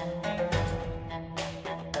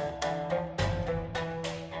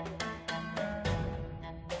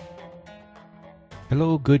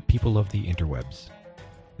 Hello, good people of the interwebs.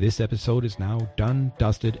 This episode is now done,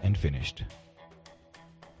 dusted, and finished.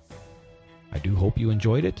 I do hope you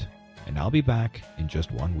enjoyed it, and I'll be back in just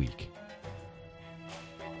 1 week.